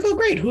now." It's like, "Oh,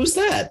 great, who's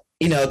that?"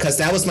 Because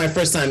that was my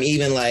first time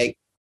even like,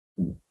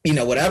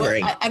 whatever.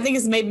 Well, I think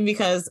it's maybe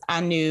because I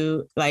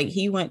knew, like,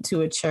 he went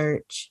to a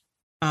church,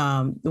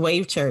 the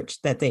Wave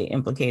Church that they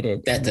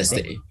implicated.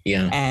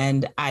 Yeah.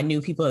 And I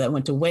knew people that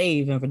went to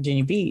Wave in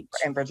Virginia Beach.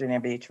 In Virginia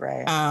Beach,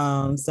 right.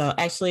 So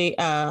actually,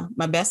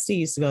 my bestie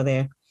used to go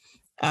there.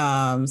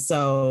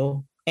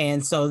 So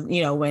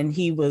when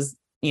he was,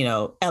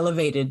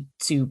 elevated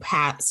to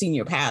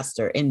senior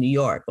pastor in New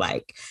York,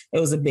 like, it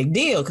was a big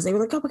deal because they were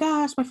like, "Oh my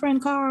gosh, my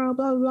friend Carl,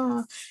 blah, blah,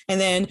 blah." And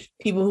then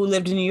people who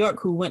lived in New York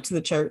who went to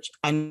the church,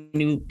 I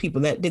knew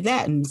people that did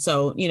that. And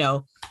so,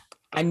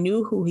 I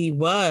knew who he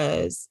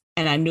was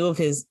and I knew of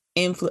his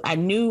influence. I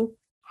knew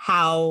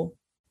how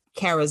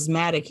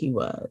charismatic he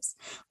was.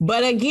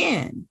 But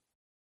again,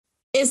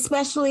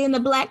 especially in the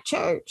Black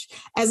church,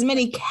 as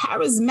many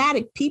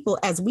charismatic people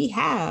as we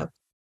have,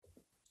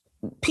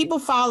 people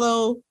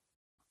follow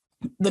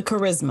the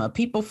charisma.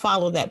 People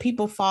follow that.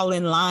 People fall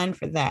in line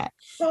for that.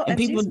 Well, and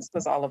Jesus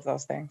was all of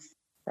those things,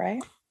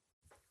 right?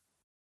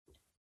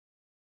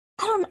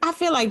 I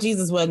feel like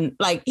Jesus wasn't,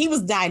 like, he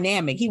was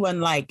dynamic. He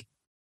wasn't like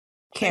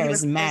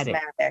charismatic.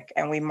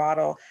 And we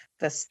model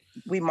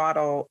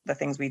the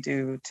things we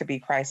do to be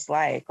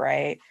Christ-like,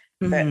 right?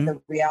 But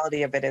the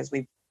reality of it is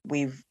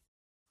we've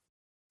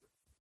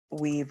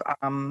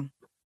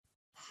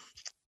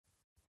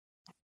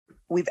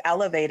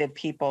elevated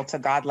people to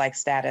godlike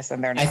status,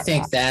 and they're not. I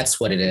think that's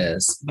what it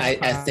is.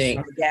 I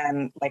think,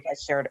 again, like I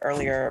shared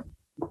earlier,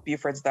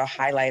 Buford's the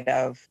highlight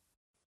of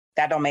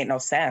that. Don't make no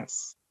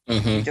sense.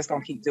 You just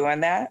don't keep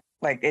doing that.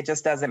 Like, it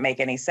just doesn't make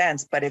any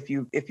sense. But if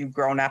you've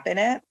grown up in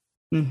it,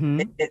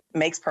 it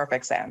makes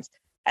perfect sense.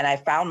 And I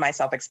found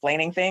myself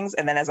explaining things,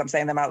 and then as I'm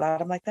saying them out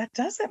loud, I'm like, that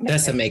doesn't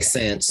make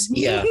sense.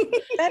 Yeah.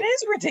 That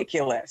is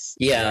ridiculous.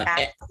 Yeah.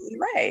 You're absolutely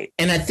right.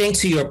 And I think,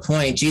 to your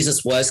point,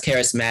 Jesus was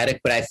charismatic,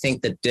 but I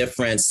think the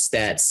difference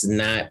that's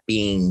not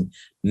being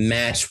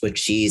matched with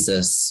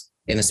Jesus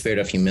in a spirit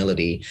of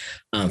humility,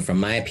 from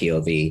my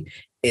POV,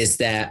 is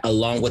that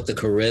along with the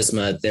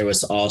charisma, there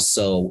was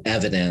also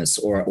evidence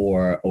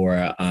or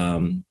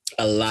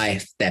a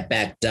life that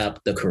backed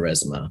up the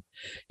charisma,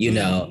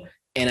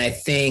 And I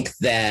think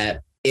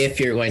that if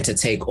you're going to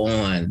take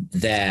on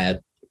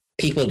that,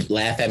 people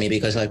laugh at me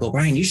because, like, "Well,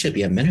 Brian, you should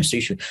be a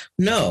minister."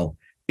 No,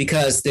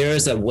 because there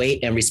is a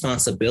weight and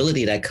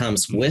responsibility that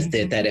comes with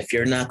it, that if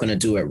you're not going to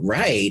do it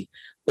right,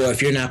 or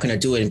if you're not going to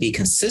do it and be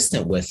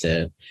consistent with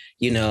it,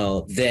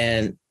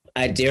 then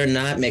I dare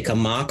not make a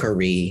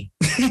mockery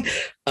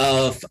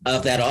of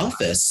that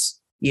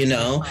office,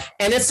 and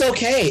it's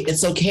okay.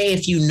 It's okay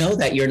if you know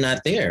that you're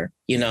not there,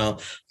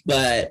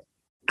 but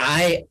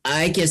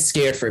I get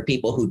scared for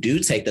people who do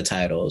take the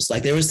titles.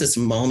 Like, there was this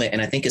moment,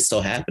 and I think it's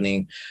still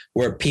happening,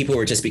 where people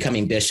were just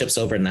becoming bishops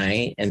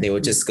overnight, and they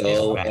would just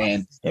go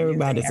and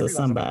everybody's a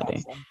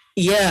somebody.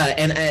 Yeah.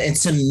 And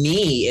to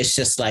me, it's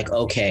just like,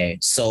 okay,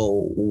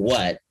 so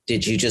what?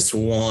 Did you just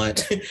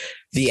want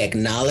the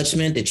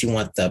acknowledgement? Did you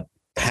want the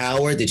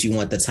power? Did you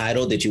want the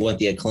title? Did you want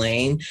the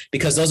acclaim?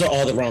 Because those are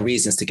all the wrong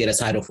reasons to get a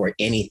title for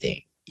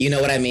anything. You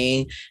know what I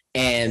mean?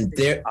 And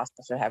there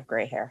apostle should have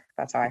gray hair.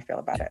 That's how I feel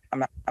about it.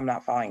 I'm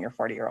not following your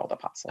 40-year-old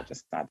apostle.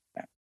 Just not.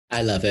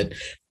 I love it.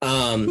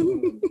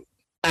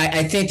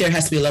 I think there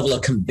has to be a level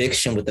of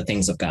conviction with the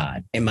things of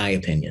God, in my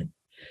opinion.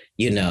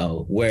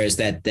 Whereas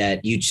that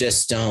you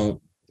just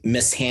don't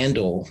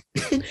mishandle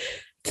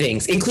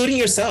things, including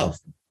yourself.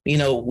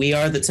 We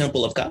are the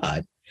temple of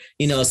God.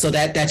 So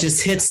that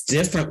just hits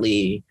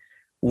differently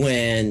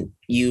when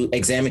you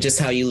examine just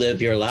how you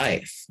live your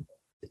life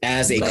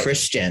as a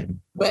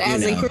Christian. But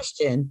as a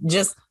Christian,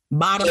 just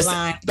bottom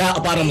line.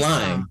 Bottom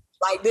line.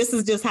 Like, this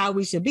is just how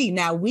we should be.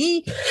 Now,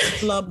 we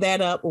flub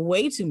that up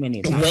way too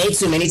many times.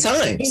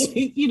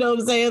 You know what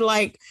I'm saying?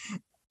 Like,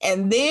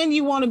 and then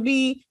you want to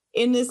be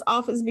in this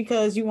office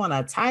because you want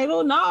a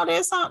title. No,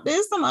 there's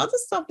some other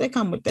stuff that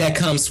come with that. That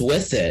comes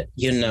with it,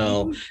 you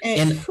know.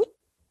 And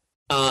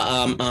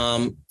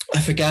I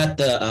forgot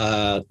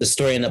the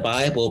story in the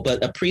Bible,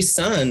 but a priest's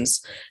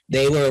sons,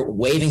 they were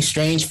waving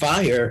strange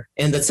fire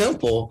in the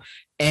temple.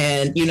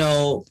 And, you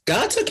know,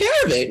 God took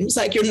care of it. It's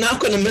like, you're not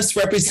going to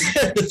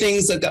misrepresent the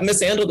things of God,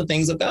 mishandle the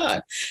things of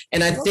God.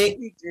 And I think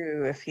he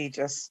do if he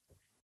just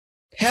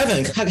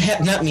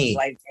not me.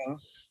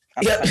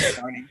 Yeah.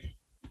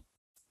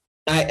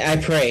 I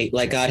pray,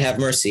 like, God have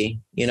mercy.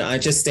 You know, I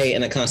just stay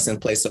in a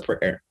constant place of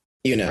prayer.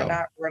 You know,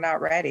 we're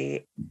not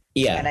ready.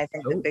 Yeah. And I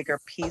think the bigger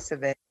piece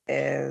of it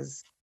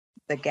is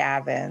the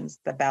Gavins,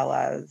 the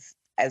Bellas,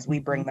 as we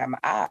bring them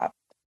up.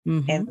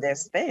 In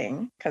this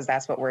thing, because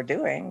that's what we're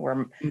doing.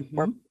 We're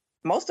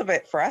most of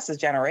it for us is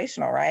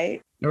generational,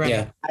 right?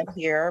 Yeah. I'm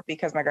here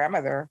because my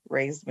grandmother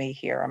raised me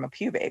here. I'm a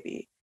Pew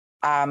baby.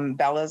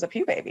 Bella is a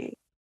Pew baby,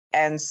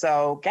 and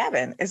so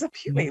Gavin is a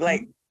Pew baby.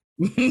 Like,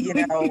 you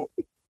know,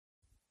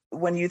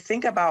 when you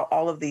think about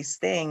all of these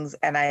things,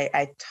 and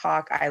I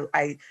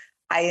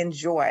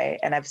enjoy,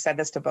 and I've said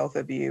this to both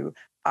of you,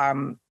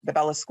 the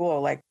Bella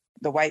School, like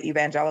the white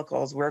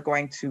evangelicals, we're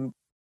going to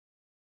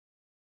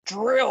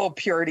drill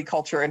purity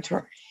culture into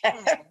her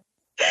head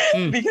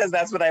because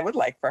that's what I would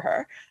like for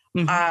her.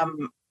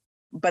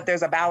 But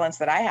there's a balance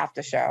that I have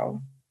to show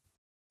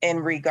in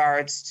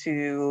regards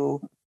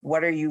to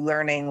what are you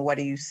learning? What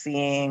are you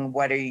seeing?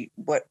 What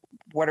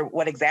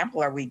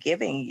example are we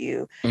giving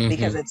you?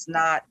 Because it's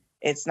not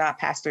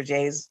Pastor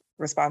Jay's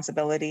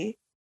responsibility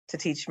to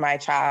teach my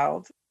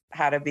child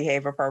how to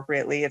behave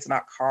appropriately. It's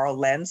not Carl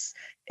Lentz.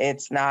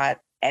 It's not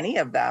any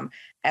of them.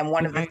 And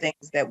one of the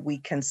things that we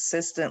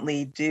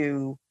consistently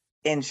do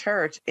in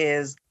church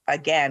is,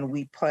 again,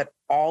 we put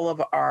all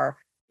of our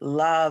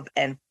love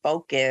and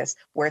focus.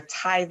 We're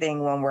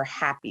tithing when we're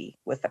happy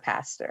with the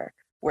pastor.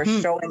 We're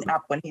showing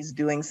up when he's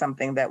doing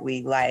something that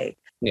we like.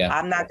 Yeah.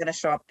 I'm not going to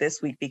show up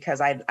this week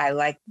because I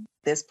like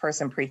this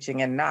person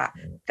preaching and not.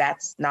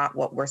 That's not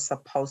what we're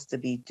supposed to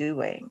be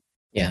doing.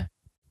 Yeah.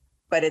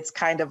 But it's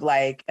kind of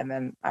like, and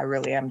then I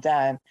really am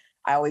done.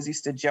 I always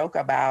used to joke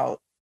about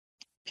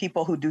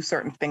people who do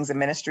certain things in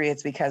ministry.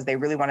 It's because they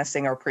really want to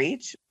sing or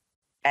preach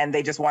and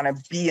they just want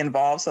to be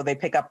involved. So they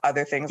pick up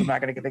other things. I'm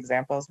not going to give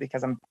examples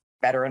because I'm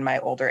better in my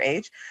older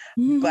age,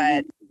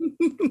 but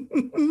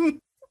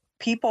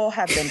people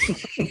have been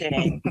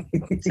pushing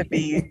to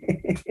be,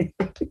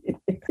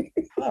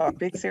 I'm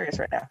being serious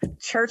right now,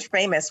 church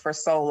famous for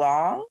so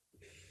long.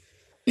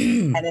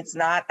 And it's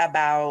not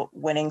about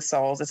winning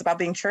souls. It's about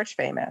being church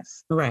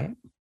famous. Right.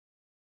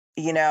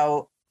 You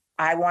know,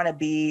 I want to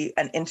be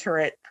an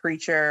iterate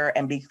preacher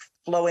and be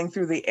flowing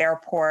through the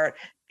airport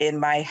in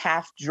my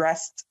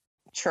half-dressed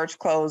church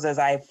clothes as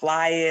I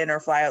fly in or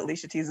fly out.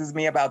 Leesha teases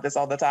me about this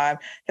all the time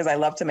because I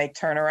love to make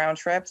turnaround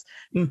trips.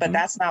 But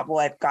that's not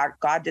what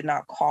God did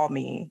not call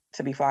me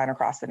to be flying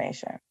across the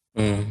nation.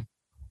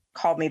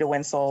 Called me to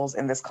win souls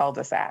in this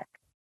cul-de-sac.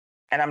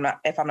 And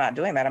if I'm not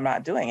doing that, I'm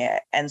not doing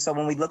it. And so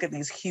when we look at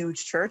these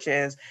huge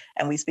churches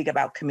and we speak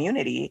about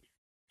community,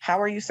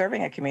 how are you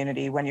serving a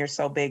community when you're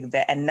so big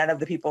that, and none of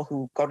the people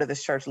who go to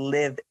this church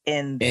live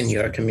in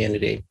your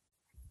community?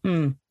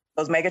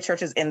 Those mega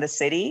churches in the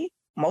city,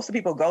 most of the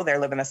people go there,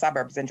 live in the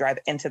suburbs and drive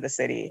into the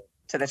city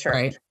to the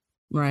church.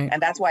 Right. And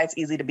that's why it's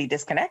easy to be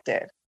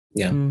disconnected.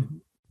 Yeah.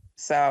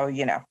 So,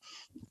 you know.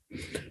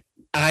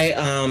 I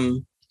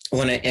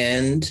want to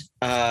end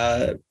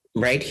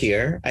right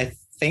here. I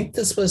think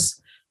this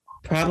was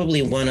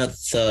probably one of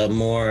the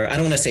more, I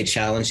don't want to say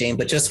challenging,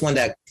 but just one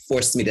that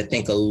forced me to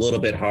think a little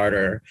bit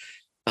harder.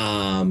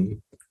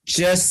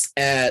 Just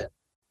at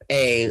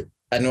an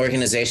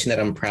organization that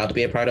I'm proud to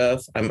be a part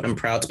of. I'm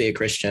proud to be a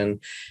Christian,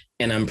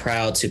 and I'm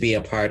proud to be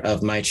a part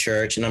of my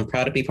church, and I'm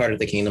proud to be part of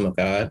the kingdom of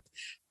God.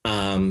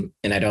 And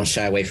I don't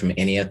shy away from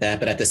any of that.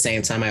 But at the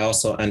same time, I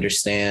also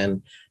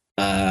understand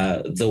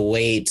the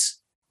weight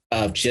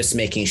of just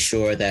making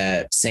sure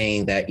that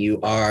saying that you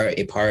are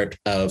a part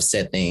of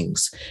said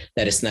things,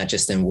 that it's not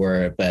just in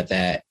word, but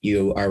that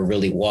you are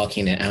really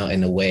walking it out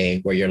in a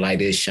way where your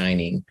light is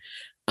shining,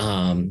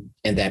 and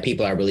that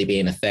people are really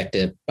being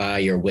affected by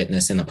your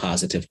witness in a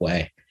positive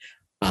way.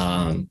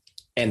 And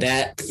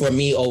that for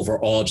me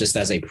overall, just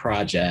as a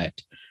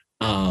project,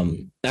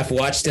 I've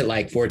watched it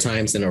like 4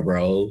 times in a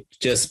row,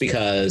 just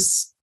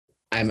because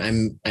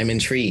I'm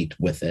intrigued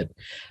with it.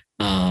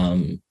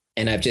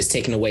 And I've just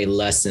taken away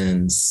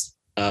lessons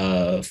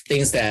of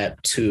things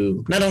that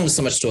to not only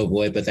so much to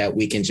avoid, but that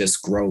we can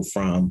just grow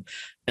from,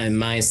 and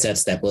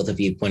mindsets that both of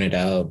you pointed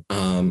out,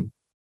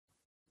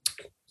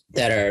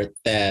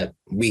 that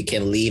we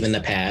can leave in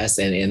the past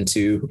and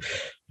into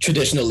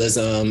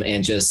traditionalism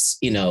and just,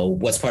 you know,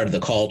 what's part of the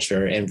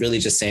culture, and really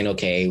just saying,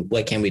 okay,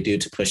 what can we do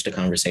to push the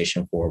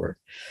conversation forward?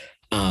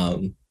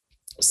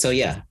 So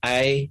yeah,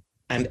 I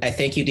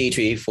thank you,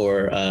 Dedrie,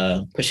 for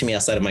pushing me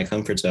outside of my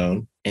comfort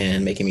zone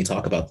and making me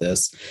talk about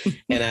this.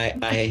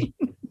 And I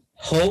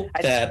hope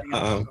that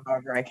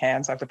however I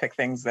can, so I have to pick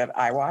things that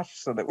I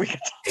watch so that we can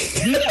talk.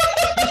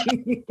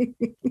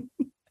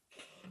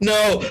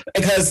 No,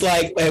 because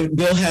like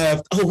we'll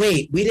have. Oh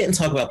wait, we didn't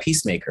talk about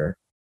Peacemaker.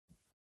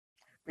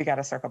 We got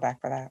to circle back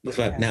for that.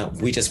 But now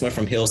we just went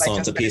from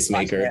Hillsong to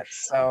Peacemaker.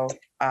 So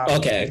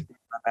okay,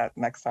 that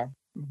next time.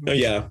 Mm-hmm. Oh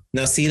yeah.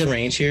 Now see the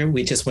range here.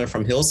 We just went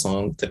from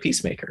Hillsong to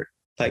Peacemaker.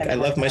 Like I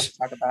love my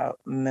talk about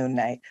Moon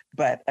Knight,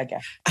 but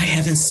again, I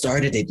haven't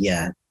started it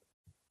yet.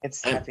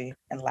 It's heavy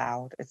and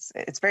loud.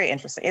 It's very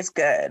interesting. It's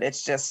good.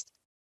 It's just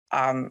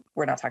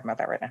we're not talking about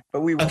that right now,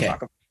 but we will talk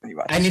about it.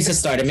 I need to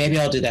start it. Maybe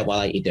I'll do that while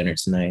I eat dinner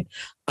tonight.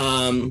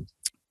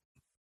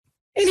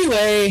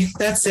 Anyway,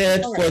 that's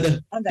it for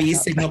the B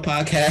Signal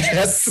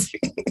podcast.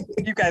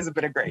 You guys have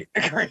been great.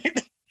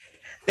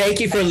 Thank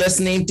you for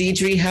listening.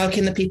 Dedrie, how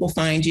can the people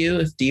find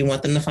you? Do you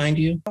want them to find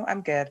you? Oh,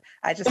 I'm good.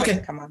 I just like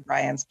to come on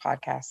Brian's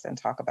podcast and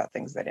talk about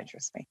things that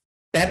interest me.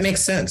 That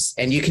makes sense.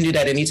 And you can do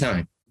that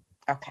anytime.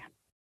 Okay.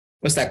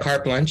 What's that,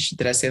 carte blanche?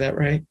 Did I say that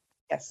right?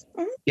 Yes.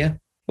 Mm-hmm. Yeah,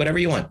 whatever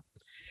you want.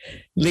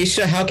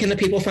 Leesha, how can the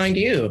people find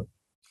you?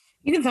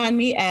 You can find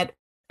me at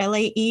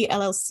LAE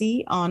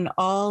LLC on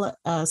all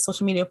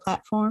social media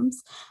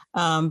platforms.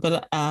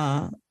 But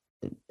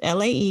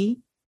LAE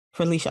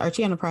for Leesha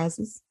Archie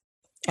Enterprises,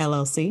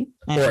 LLC.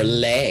 Or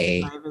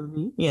lay.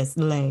 Yes,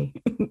 lay.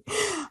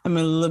 I'm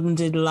a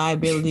limited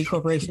liability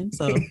corporation.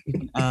 So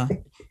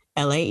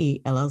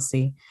LAE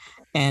LLC.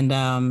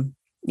 And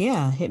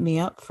hit me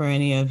up for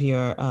any of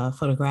your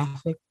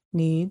photographic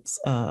needs,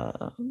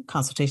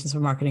 consultations for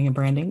marketing and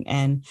branding,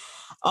 and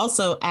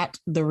also at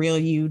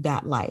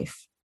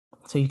therealyou.life.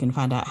 So you can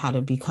find out how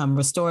to become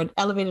restored,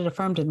 elevated,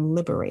 affirmed, and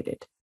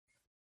liberated.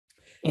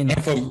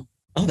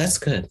 That's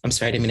good. I'm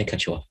sorry, I didn't mean to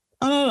cut you off.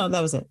 Oh, no,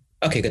 that was it.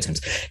 Okay, good times.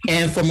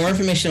 And for more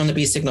information on the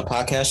B Signal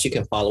Podcast, you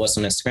can follow us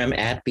on Instagram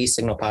at B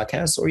Signal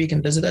Podcast, or you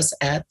can visit us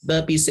at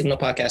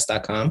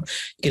thebsignalpodcast.com.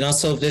 You can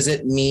also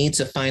visit me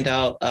to find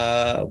out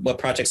what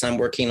projects I'm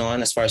working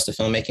on as far as the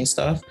filmmaking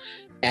stuff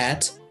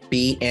at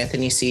B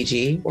Anthony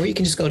CG, or you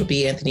can just go to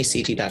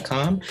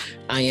banthonycg.com.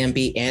 I am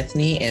B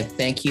Anthony, and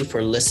thank you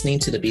for listening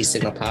to the B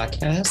Signal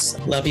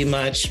Podcast. Love you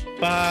much.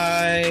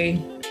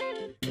 Bye.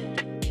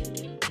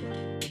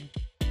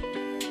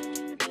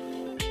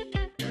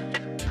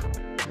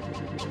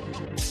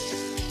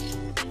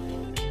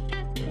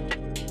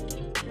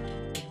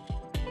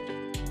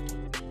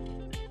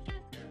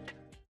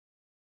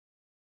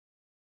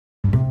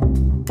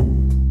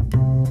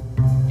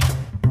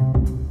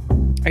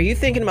 Are you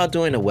thinking about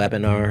doing a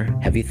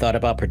webinar? Have you thought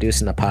about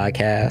producing a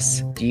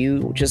podcast? Do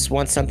you just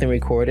want something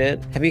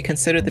recorded? Have you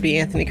considered the B.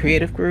 Anthony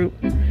Creative Group?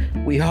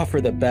 We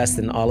offer the best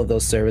in all of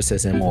those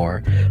services and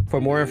more.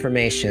 For more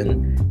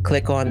information,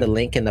 click on the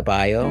link in the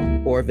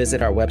bio or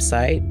visit our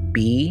website,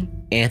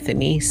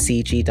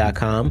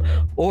 banthonycg.com,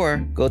 or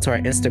go to our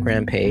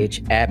Instagram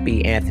page at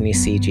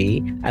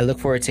banthonycg. I look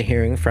forward to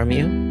hearing from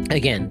you.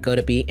 Again, go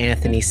to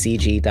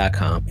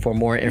banthonycg.com for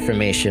more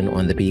information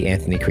on the B.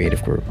 Anthony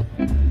Creative Group.